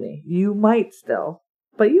won't kill me. You might still.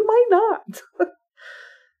 But you might not."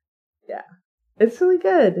 It's really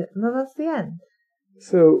good. And then that's the end.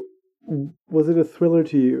 So, was it a thriller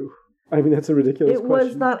to you? I mean, that's a ridiculous question. It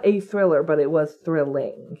was not a thriller, but it was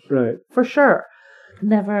thrilling. Right. For sure.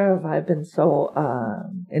 Never have I been so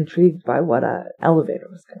intrigued by what an elevator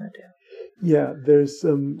was going to do. Yeah, there's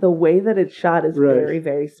some... The way that it's shot is very,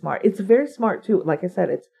 very smart. It's very smart, too. Like I said,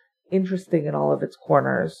 it's interesting in all of its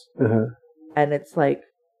corners. And it's like,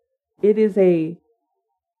 it is a...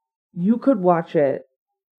 You could watch it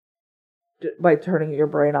by turning your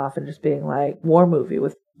brain off and just being like, war movie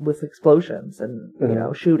with explosions and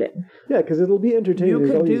shooting. Yeah, because it'll be entertaining. You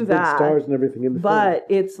There's all do these that, big stars and everything in the film. But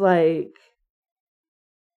it's like,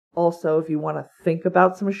 also, if you want to think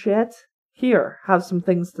about some shit, here, have some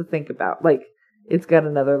things to think about. Like, it's got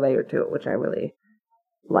another layer to it, which I really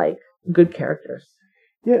like. Good characters.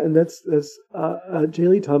 Yeah, and that's J.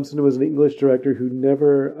 Lee Thompson was an English director who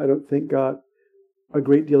never, I don't think, got a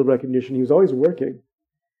great deal of recognition. He was always working,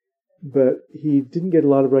 but he didn't get a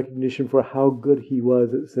lot of recognition for how good he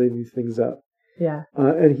was at setting these things up. Yeah.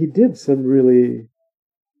 And he did some really,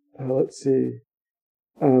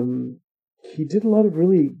 he did a lot of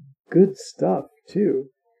really good stuff, too.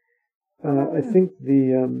 I think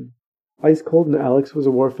the Ice Cold and Alex was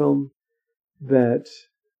a war film that's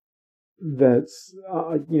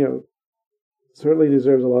certainly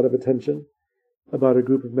deserves a lot of attention, about a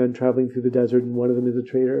group of men traveling through the desert, and one of them is a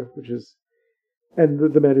traitor, and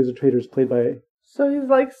the man who's a traitor is played by... So he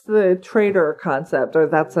likes the traitor concept, or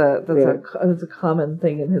that's a common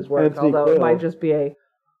thing in his work, Anthony although Quayle. it might just be a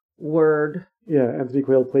word. Yeah, Anthony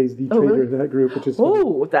Quayle plays the traitor in that group, which is funny.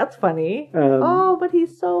 Oh, that's funny. But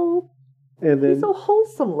he's so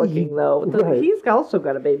wholesome looking, though. He's also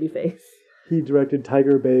got a baby face. He directed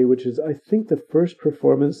Tiger Bay, which is, I think, the first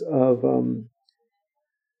performance of...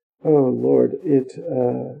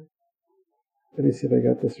 let me see if I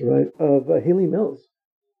got this right. Of Haley Mills.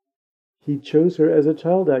 He chose her as a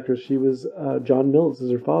child actress. She was John Mills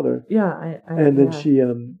as her father. Yeah, and then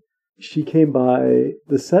she came by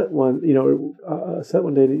the set one day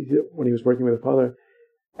when he was working with her father,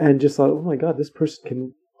 and just thought, "Oh my God, this person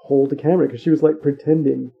can hold a camera," because she was like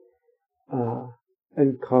pretending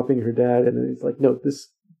and copying her dad. And then he's like, "No, this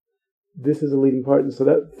is a leading part." And so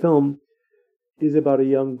that film is about a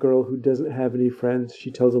young girl who doesn't have any friends. She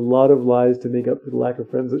tells a lot of lies to make up for the lack of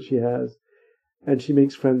friends that she has. And she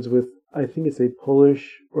makes friends with, I think it's a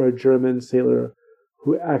Polish or a German sailor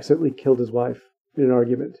who accidentally killed his wife in an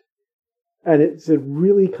argument. And it's a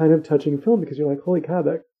really kind of touching film, because you're like, holy cow,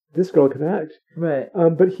 this girl can act. Right.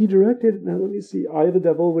 But he directed, now let me see, Eye of the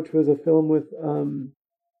Devil, which was a film with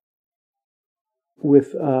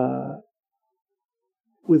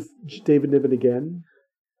David Niven again.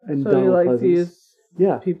 And so Donald you like Pleasance. to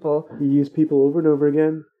use people. He used people over and over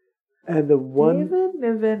again. And the one... David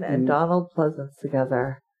Niven and Donald Pleasance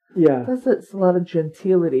together. Yeah. It's a lot of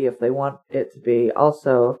gentility if they want it to be.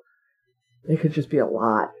 Also, it could just be a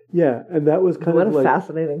lot. Yeah, and that was kind of like...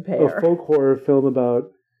 fascinating pair. A folk horror film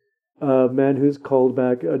about a man who's called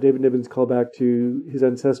back... David Niven's called back to his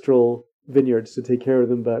ancestral vineyards to take care of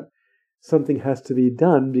them, but something has to be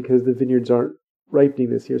done because the vineyards aren't ripening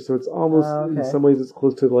this year. So it's almost, in some ways, it's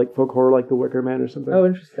close to like folk horror, like The Wicker Man or something. Oh,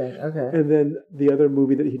 interesting. Okay. And then the other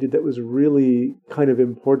movie that he did that was really kind of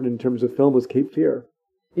important in terms of film was Cape Fear.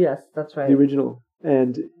 Yes, that's right. The original.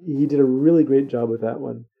 And he did a really great job with that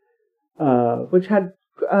one. Which had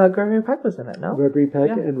Gregory Peck was in it, no? Gregory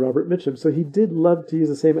Peck and Robert Mitchum. So he did love to use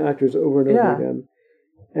the same actors over and over again.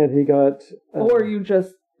 And he got... or you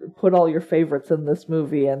just put all your favorites in this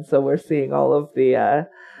movie, and so we're seeing all of the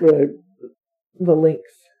the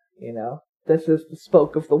links, you know. This is the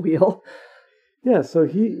spoke of the wheel. Yeah, so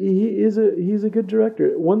he's a good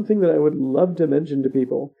director. One thing that I would love to mention to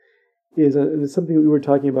people is, and it's something that we were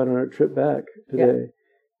talking about on our trip back today,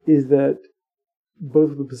 is that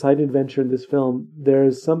both the Poseidon Adventure and this film,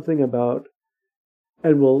 there's something about,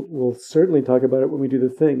 and we'll certainly talk about it when we do the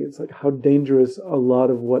thing, it's like how dangerous a lot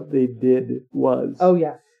of what they did was. Oh,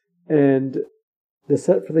 yes. And the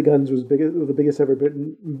set for the guns was the biggest ever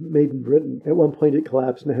made in Britain. At one point it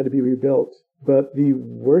collapsed and it had to be rebuilt. But the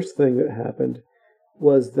worst thing that happened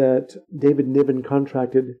was that David Niven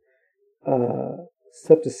contracted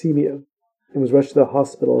septicemia and was rushed to the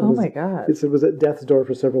hospital. Oh my God. It was at death's door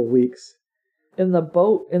for several weeks. In the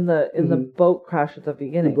boat, the boat crash at the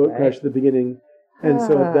beginning. The boat crash at the beginning. And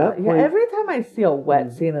so at that point... Yeah, every time I see a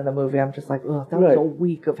wet scene in a movie, I'm just like, oh, that was a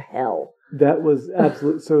week of hell. That was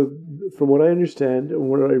absolute. So from what I understand, and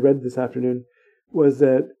what I read this afternoon, was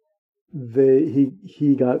that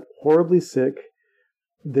he got horribly sick.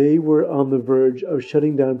 They were on the verge of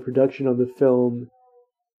shutting down production on the film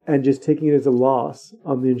and just taking it as a loss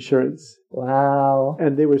on the insurance. Wow.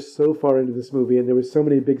 And they were so far into this movie, and there were so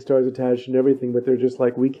many big stars attached and everything, but they're just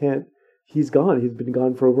like, we can't, he's gone. He's been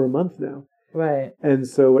gone for over a month now. Right. And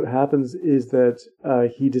so what happens is that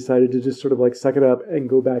he decided to just sort of like suck it up and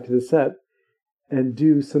go back to the set and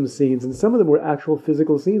do some scenes. And some of them were actual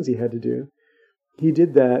physical scenes he had to do. He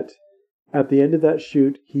did that. At the end of that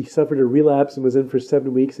shoot, he suffered a relapse and was in for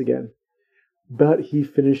 7 weeks again. But he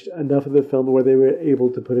finished enough of the film where they were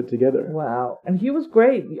able to put it together. Wow. And he was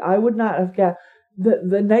great. I would not have guessed.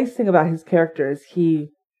 The nice thing about his character is he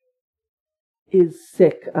is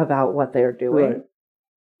sick about what they're doing. Right.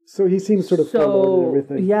 So he seems sort of forward and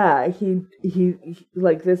everything. Yeah, he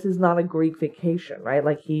like, this is not a Greek vacation, right?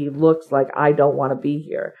 Like, he looks like, I don't want to be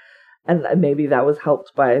here. And maybe that was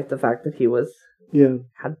helped by the fact that he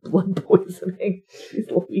had blood poisoning.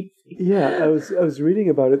 Yeah, I was reading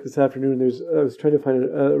about it this afternoon. I was trying to find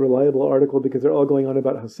a reliable article because they're all going on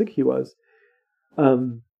about how sick he was.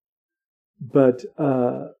 But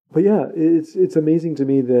yeah, it's amazing to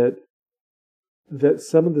me that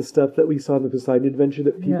some of the stuff that we saw in the Poseidon Adventure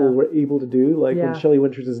that people were able to do, like when Shelley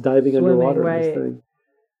Winters is diving underwater in this thing.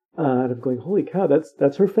 And I'm going, holy cow,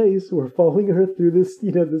 that's her face. We're following her through this,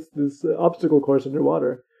 this obstacle course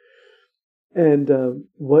underwater. And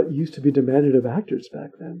what used to be demanded of actors back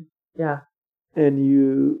then. Yeah.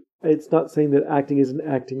 And it's not saying that acting isn't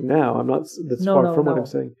acting now. That's far from what I'm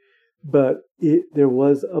saying. But there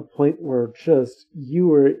was a point where just you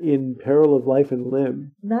were in peril of life and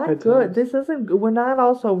limb. Not good. Times. This isn't. We're not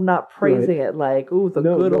also not praising it like, ooh, the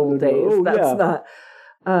good old days. Oh, that's not.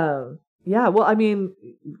 Yeah. Well, I mean,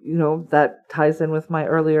 that ties in with my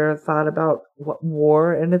earlier thought about what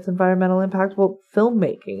war and its environmental impact. Well,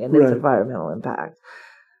 filmmaking and its environmental impact.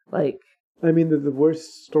 Like, I mean, the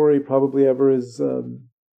worst story probably ever is, and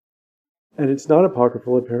it's not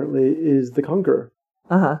apocryphal apparently, is The Conqueror.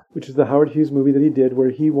 Which is the Howard Hughes movie that he did, where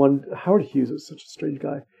he wanted... Howard Hughes is such a strange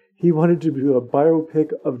guy. He wanted to do a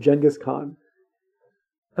biopic of Genghis Khan.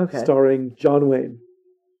 Okay. Starring John Wayne.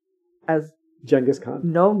 As Genghis Khan.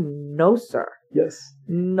 No, sir. Yes.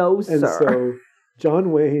 No, sir. And so,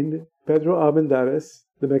 John Wayne, Pedro Armendáriz,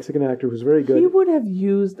 the Mexican actor who's very good. He would have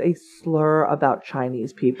used a slur about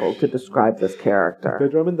Chinese people to describe this character.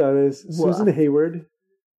 Pedro Armendáriz, Susan Hayward.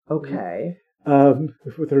 Okay.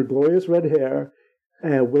 With her glorious red hair.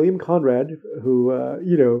 William Conrad, who,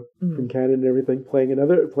 from Canada and everything,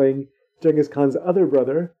 playing Genghis Khan's other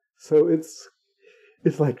brother. So it's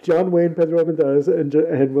like John Wayne, Pedro Armendáriz,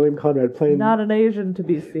 and William Conrad playing... Not an Asian to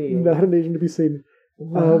be seen. Not an Asian to be seen.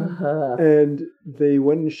 And they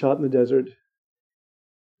went and shot in the desert.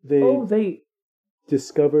 They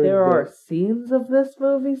discovered... There are scenes of this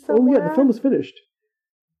movie somewhere? Oh, yeah, the film is finished.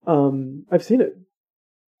 I've seen it.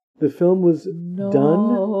 The film was done.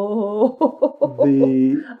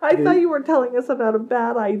 I thought you were telling us about a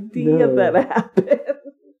bad idea that happened.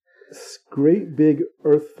 Great big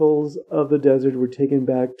earthfuls of the desert were taken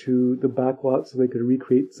back to the backlot so they could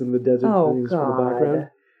recreate some of the desert things from the background.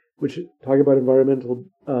 Which, talk about environmental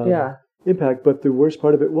impact, but the worst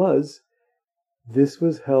part of it was, this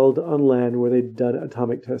was held on land where they'd done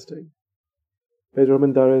atomic testing. Pedro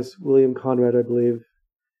Armendáriz, William Conrad, I believe,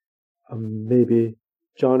 maybe,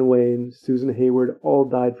 John Wayne, Susan Hayward, all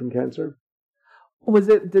died from cancer. Was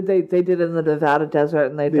it? Did they did it in the Nevada desert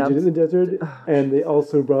and they dumped? Did it in the desert, and they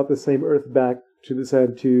also brought the same earth back to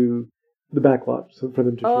the backlot, so for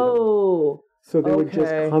them to shoot. So they were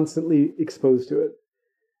just constantly exposed to it,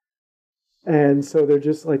 and so they're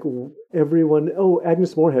just like everyone. Oh,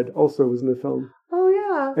 Agnes Moorehead also was in the film. Oh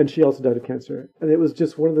yeah, and she also died of cancer, and it was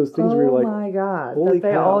just one of those things where you're like, oh my god, holy that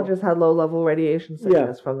they cow. all just had low-level radiation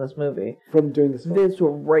sickness from this movie, from doing this film. This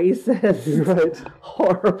racist, right,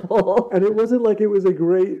 horrible, and it wasn't like it was a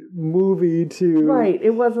great movie to right.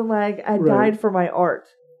 It wasn't like I died for my art.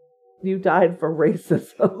 You died for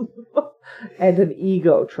racism and an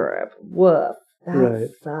ego trip. Woof,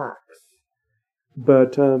 that sucks.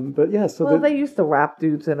 But yeah, so they used to wrap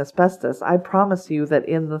dudes in asbestos. I promise you that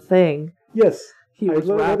in the thing, yes. He was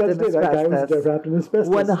wrapped in asbestos. That guy was wrapped in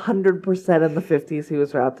asbestos. 100% in the 50s he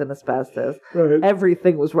was wrapped in asbestos. Right.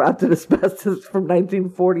 Everything was wrapped in asbestos from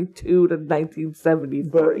 1942 to 1973.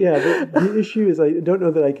 But yeah, the issue is I don't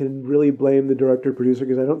know that I can really blame the director-producer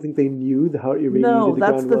because I don't think they knew how irradiated the gun was.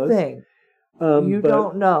 No, that's the thing. You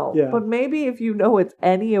don't know. Yeah. But maybe if you know it's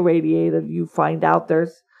any irradiated, you find out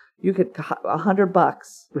you could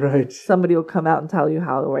 $100. Right. Somebody will come out and tell you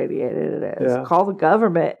how irradiated it is. Yeah. Call the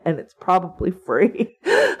government, and it's probably free.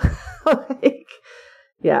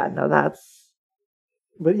 That's.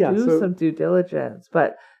 But yeah, do some due diligence.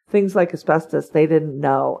 But things like asbestos, they didn't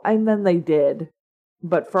know, and then they did,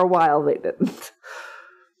 but for a while they didn't.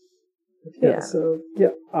 So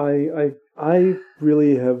I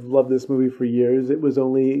really have loved this movie for years. It was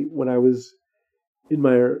only when I was in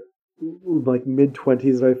my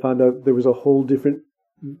mid-20s that I found out there was a whole different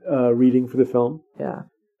reading for the film. Yeah.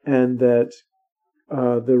 And that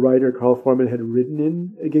the writer Carl Foreman had written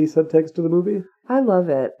in a gay subtext to the movie. I love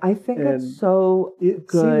it. I think it's so it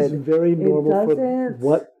good. Seems very normal for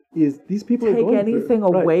what is these people take are going anything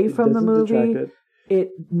through. Away from the movie. It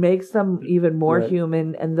makes them even more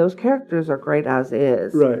human, and those characters are great as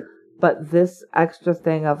is. Right. But this extra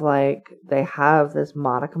thing of they have this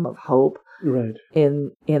modicum of hope. Right.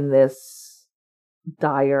 In this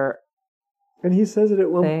dire. And he says it at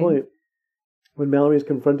one point when Mallory's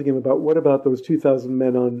confronting him about what about those 2,000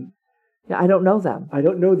 men on. Yeah, I don't know them. I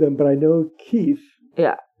don't know them, but I know Keith.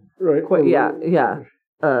 Yeah. Right.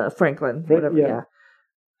 Franklin. Whatever. Yeah.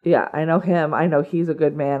 Yeah, I know him. I know he's a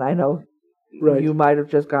good man. I know you might have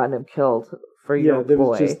just gotten him killed for your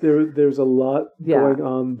boy. There's a lot going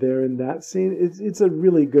on there in that scene. It's a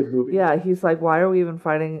really good movie. Yeah, he's like, why are we even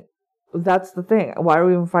fighting? That's the thing. Why are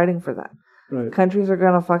we even fighting for them? Right. Countries are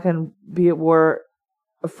gonna fucking be at war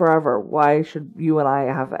forever. Why should you and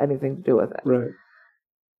I have anything to do with it? Right.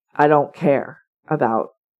 I don't care about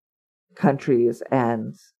countries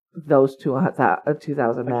and those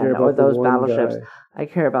 2,000 men or those battleships. Guy. I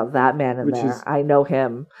care about that man in there. I know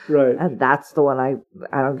him. Right. And that's the one I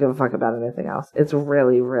don't give a fuck about anything else. It's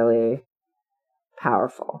really, really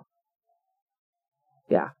powerful.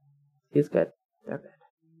 Yeah. He's good. They're good.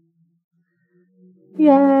 Yay!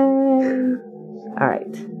 All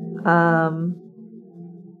right.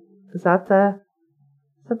 Is that the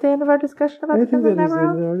end of our discussion about the Guns of Navarone? I think that is the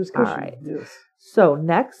end of our discussion. All right. Yes. So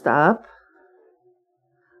next up,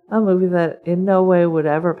 a movie that in no way would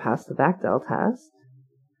ever pass the Bechdel test.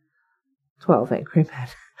 12 Angry Men.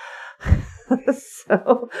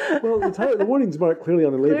 The warning's marked clearly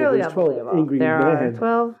on the label. There's 12 angry men. There are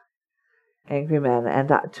 12 angry men, and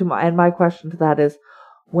my question to that is,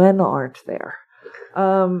 when aren't there?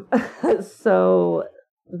 So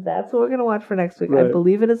that's what we're gonna watch for next week. Right. I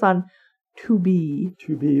believe it is on Tubi.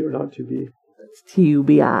 Tubi or not Tubi? It's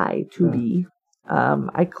Tubi. Tubi.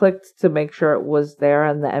 I clicked to make sure it was there,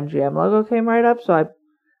 and the MGM logo came right up. So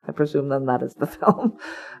I presume then that is the film.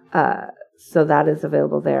 So that is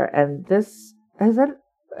available there. And this has that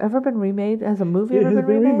ever been remade as a movie? It has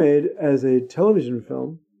been remade as a television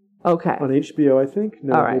film. Okay. On HBO, I think.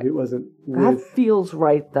 No, maybe it wasn't. That feels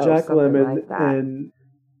right, though. Jack Lemmon and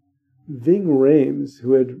Ving Rhames,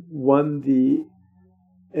 who had won the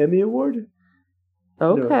Emmy Award.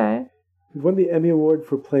 Okay. No, he won the Emmy Award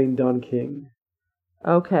for playing Don King.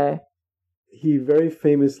 Okay. He very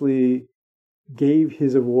famously gave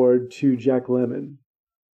his award to Jack Lemmon.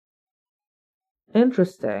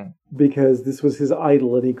 Interesting. because this was his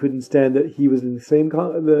idol, and he couldn't stand that he was in the same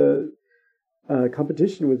competition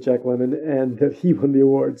with Jack Lemmon, and that he won the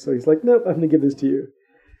award. So he's like, "Nope, I'm going to give this to you."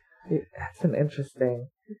 That's an interesting.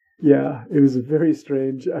 Yeah, it was very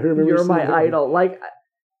strange. I remember You're my idol. Like,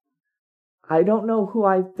 I don't know who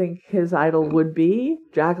I think his idol would be.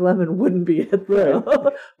 Jack Lemmon wouldn't be it, though.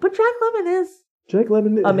 Right. But Jack Lemmon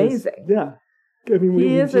is amazing. Yeah. I mean,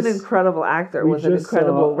 he is an incredible actor with an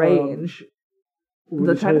incredible range.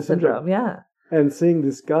 The China Syndrome, yeah. And seeing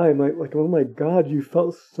this guy, I'm like, oh my God, you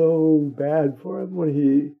felt so bad for him when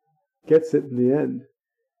he gets it in the end.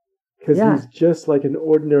 Because he's just like an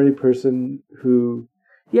ordinary person who...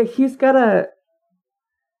 Yeah, he's got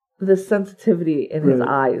this sensitivity in his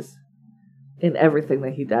eyes in everything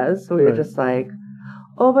that he does. So you're just like,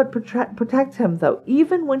 oh, but protect him, though.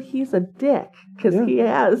 Even when he's a dick, because he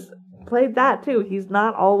has played that, too. He's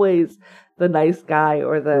not always the nice guy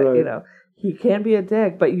or the, he can be a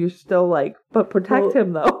dick, but you're still like, but protect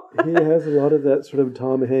him, though. He has a lot of that sort of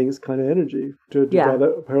Tom Hanks kind of energy to draw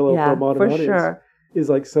that parallel for a modern audience. Sure. Is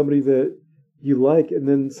like somebody that you like, and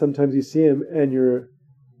then sometimes you see him and you're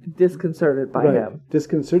disconcerted by him.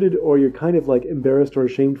 Disconcerted, or you're kind of like embarrassed or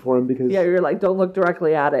ashamed for him because... Yeah, you're like, don't look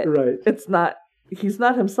directly at it. Right. He's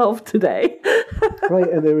not himself today. Right,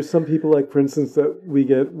 and there were some people, like, for instance, that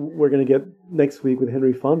we're going to get next week with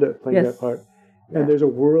Henry Fonda playing that part. And there's a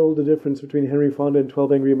world of difference between Henry Fonda in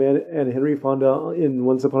 12 Angry Men and Henry Fonda in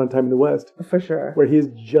Once Upon a Time in the West. For sure. Where he is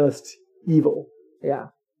just evil. Yeah.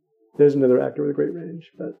 There's another actor with a great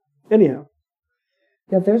range, but anyhow.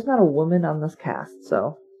 Yeah, there's not a woman on this cast,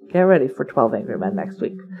 so get ready for 12 Angry Men next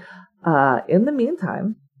week. In the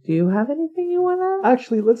meantime, do you have anything you want to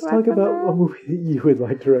Actually, let's talk about a movie that you would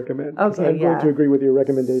like to recommend. Okay, I'm going to agree with your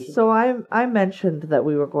recommendation. So I mentioned that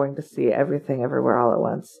we were going to see Everything Everywhere All at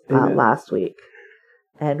Once last week.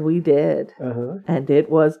 And we did. And it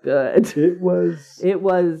was good. It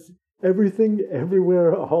was Everything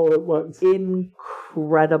Everywhere All at Once.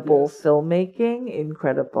 Incredible filmmaking,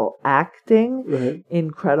 incredible acting,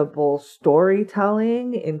 incredible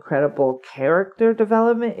storytelling, incredible character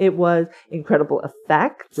development. It was incredible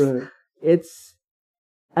effects. It's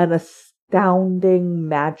an astounding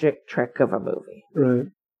magic trick of a movie.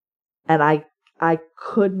 And I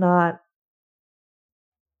could not...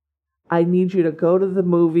 I need you to go to the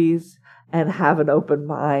movies and have an open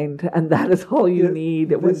mind, and that is all you need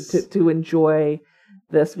to enjoy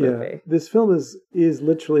this movie. Yeah. This film is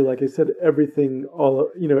literally, like I said, everything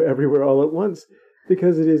everywhere all at once,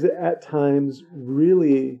 because it is at times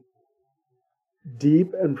really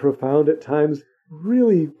deep and profound, at times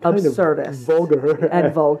really kind absurdist,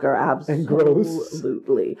 of vulgar absolutely, and gross.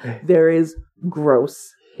 Absolutely, there is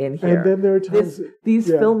gross in here. And then there are times these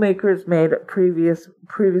filmmakers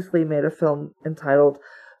previously made a film entitled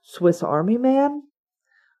Swiss Army Man,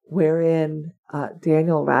 wherein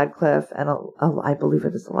Daniel Radcliffe and I believe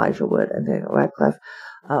it is Elijah Wood and Daniel Radcliffe.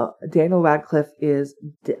 Daniel Radcliffe is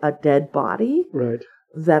a dead body,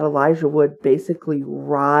 that Elijah Wood basically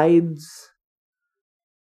rides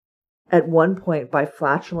at one point by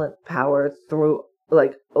flatulent power through,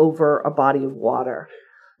 like, over a body of water.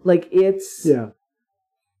 Like, it's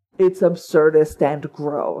absurdist and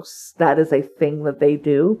gross. That is a thing that they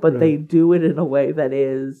do, but they do it in a way that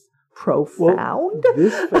is profound. Well,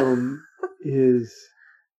 this film is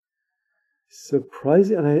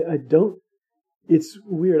surprising, and I don't... It's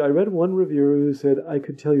weird. I read one reviewer who said, I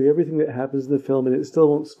could tell you everything that happens in the film, and it still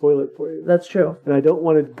won't spoil it for you. That's true. And I don't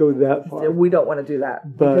want to go that far. We don't want to do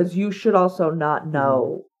that. Because you should also not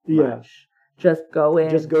know much. Just go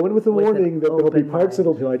in with a warning that there'll be parts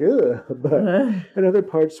that'll be like, ugh, and other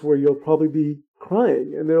parts where you'll probably be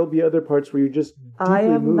crying, and there'll be other parts where you just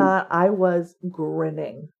deeply moved. I was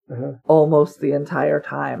grinning almost the entire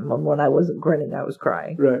time. And when I wasn't grinning, I was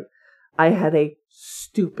crying. Right. I had a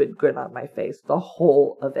stupid grin on my face, the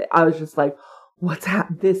whole of it. I was just like, what's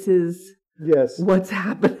happening? What's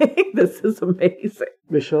happening? This is amazing.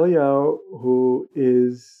 Michelle Yeoh, who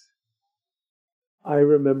is... I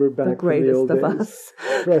remember back from the old days. The greatest of us.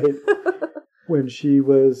 Right. When she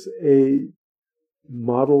was a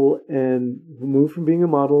model and moved from being a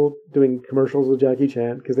model, doing commercials with Jackie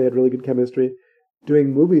Chan, because they had really good chemistry,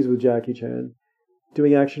 doing movies with Jackie Chan,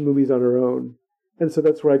 doing action movies on her own. And so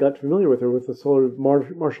that's where I got familiar with her, with the sort of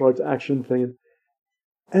martial arts action thing.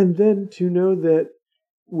 And then to know that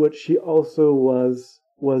what she also was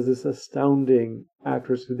this astounding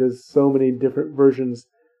actress who does so many different versions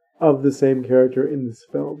of the same character in this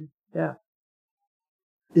film. Yeah.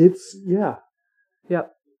 It's Yep.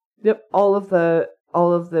 All of the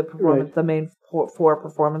performance, the main four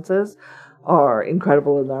performances are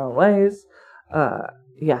incredible in their own ways.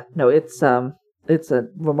 it's a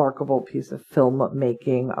remarkable piece of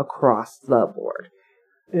filmmaking across the board.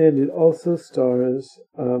 And it also stars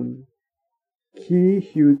Ki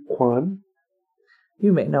Hugh Kwan.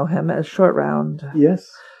 You may know him as Short Round. Yes.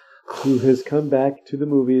 Who has come back to the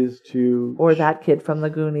movies to... Or that kid from the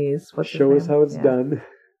Goonies. What's show us how it's done.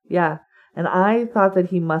 Yeah. And I thought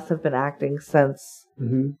that he must have been acting since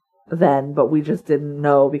then, but we just didn't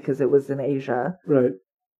know because it was in Asia. Right.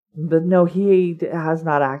 But no, he has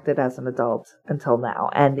not acted as an adult until now.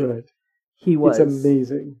 And he was... It's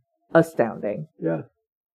amazing. Astounding. Yeah.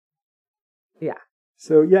 Yeah.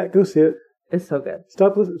 So, yeah, go see it. It's so good.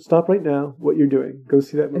 Stop right now what you're doing. Go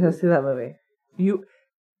see that movie. Go see that movie.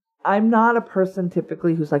 I'm not a person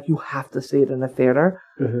typically who's like, you have to see it in a theater.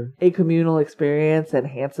 A communal experience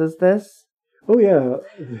enhances this. Oh, yeah.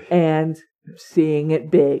 And seeing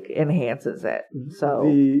it big enhances it. So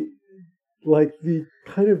the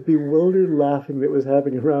kind of bewildered laughing that was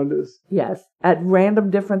happening around us. Yes. At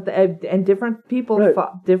random different people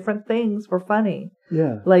thought different things were funny.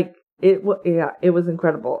 Yeah. Like, it was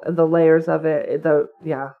incredible. The layers of it,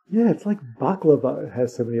 Yeah, it's like baklava. It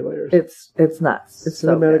has so many layers. It's nuts. It's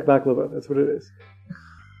cinematic so baklava. That's what it is.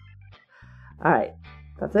 All right.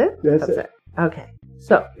 That's it? That's it. Okay.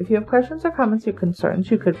 So, if you have questions or comments or concerns,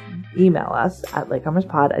 you could email us at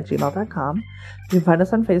latecomerspod@gmail.com. You can find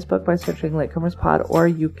us on Facebook by searching Latecomerspod, or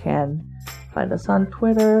you can find us on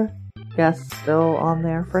Twitter. Yes, still on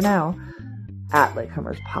there for now, at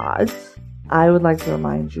Latecomerspod. I would like to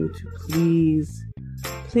remind you to please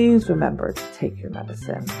remember to take your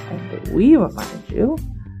medicine. And we remind you,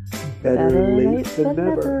 better late than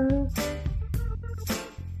never.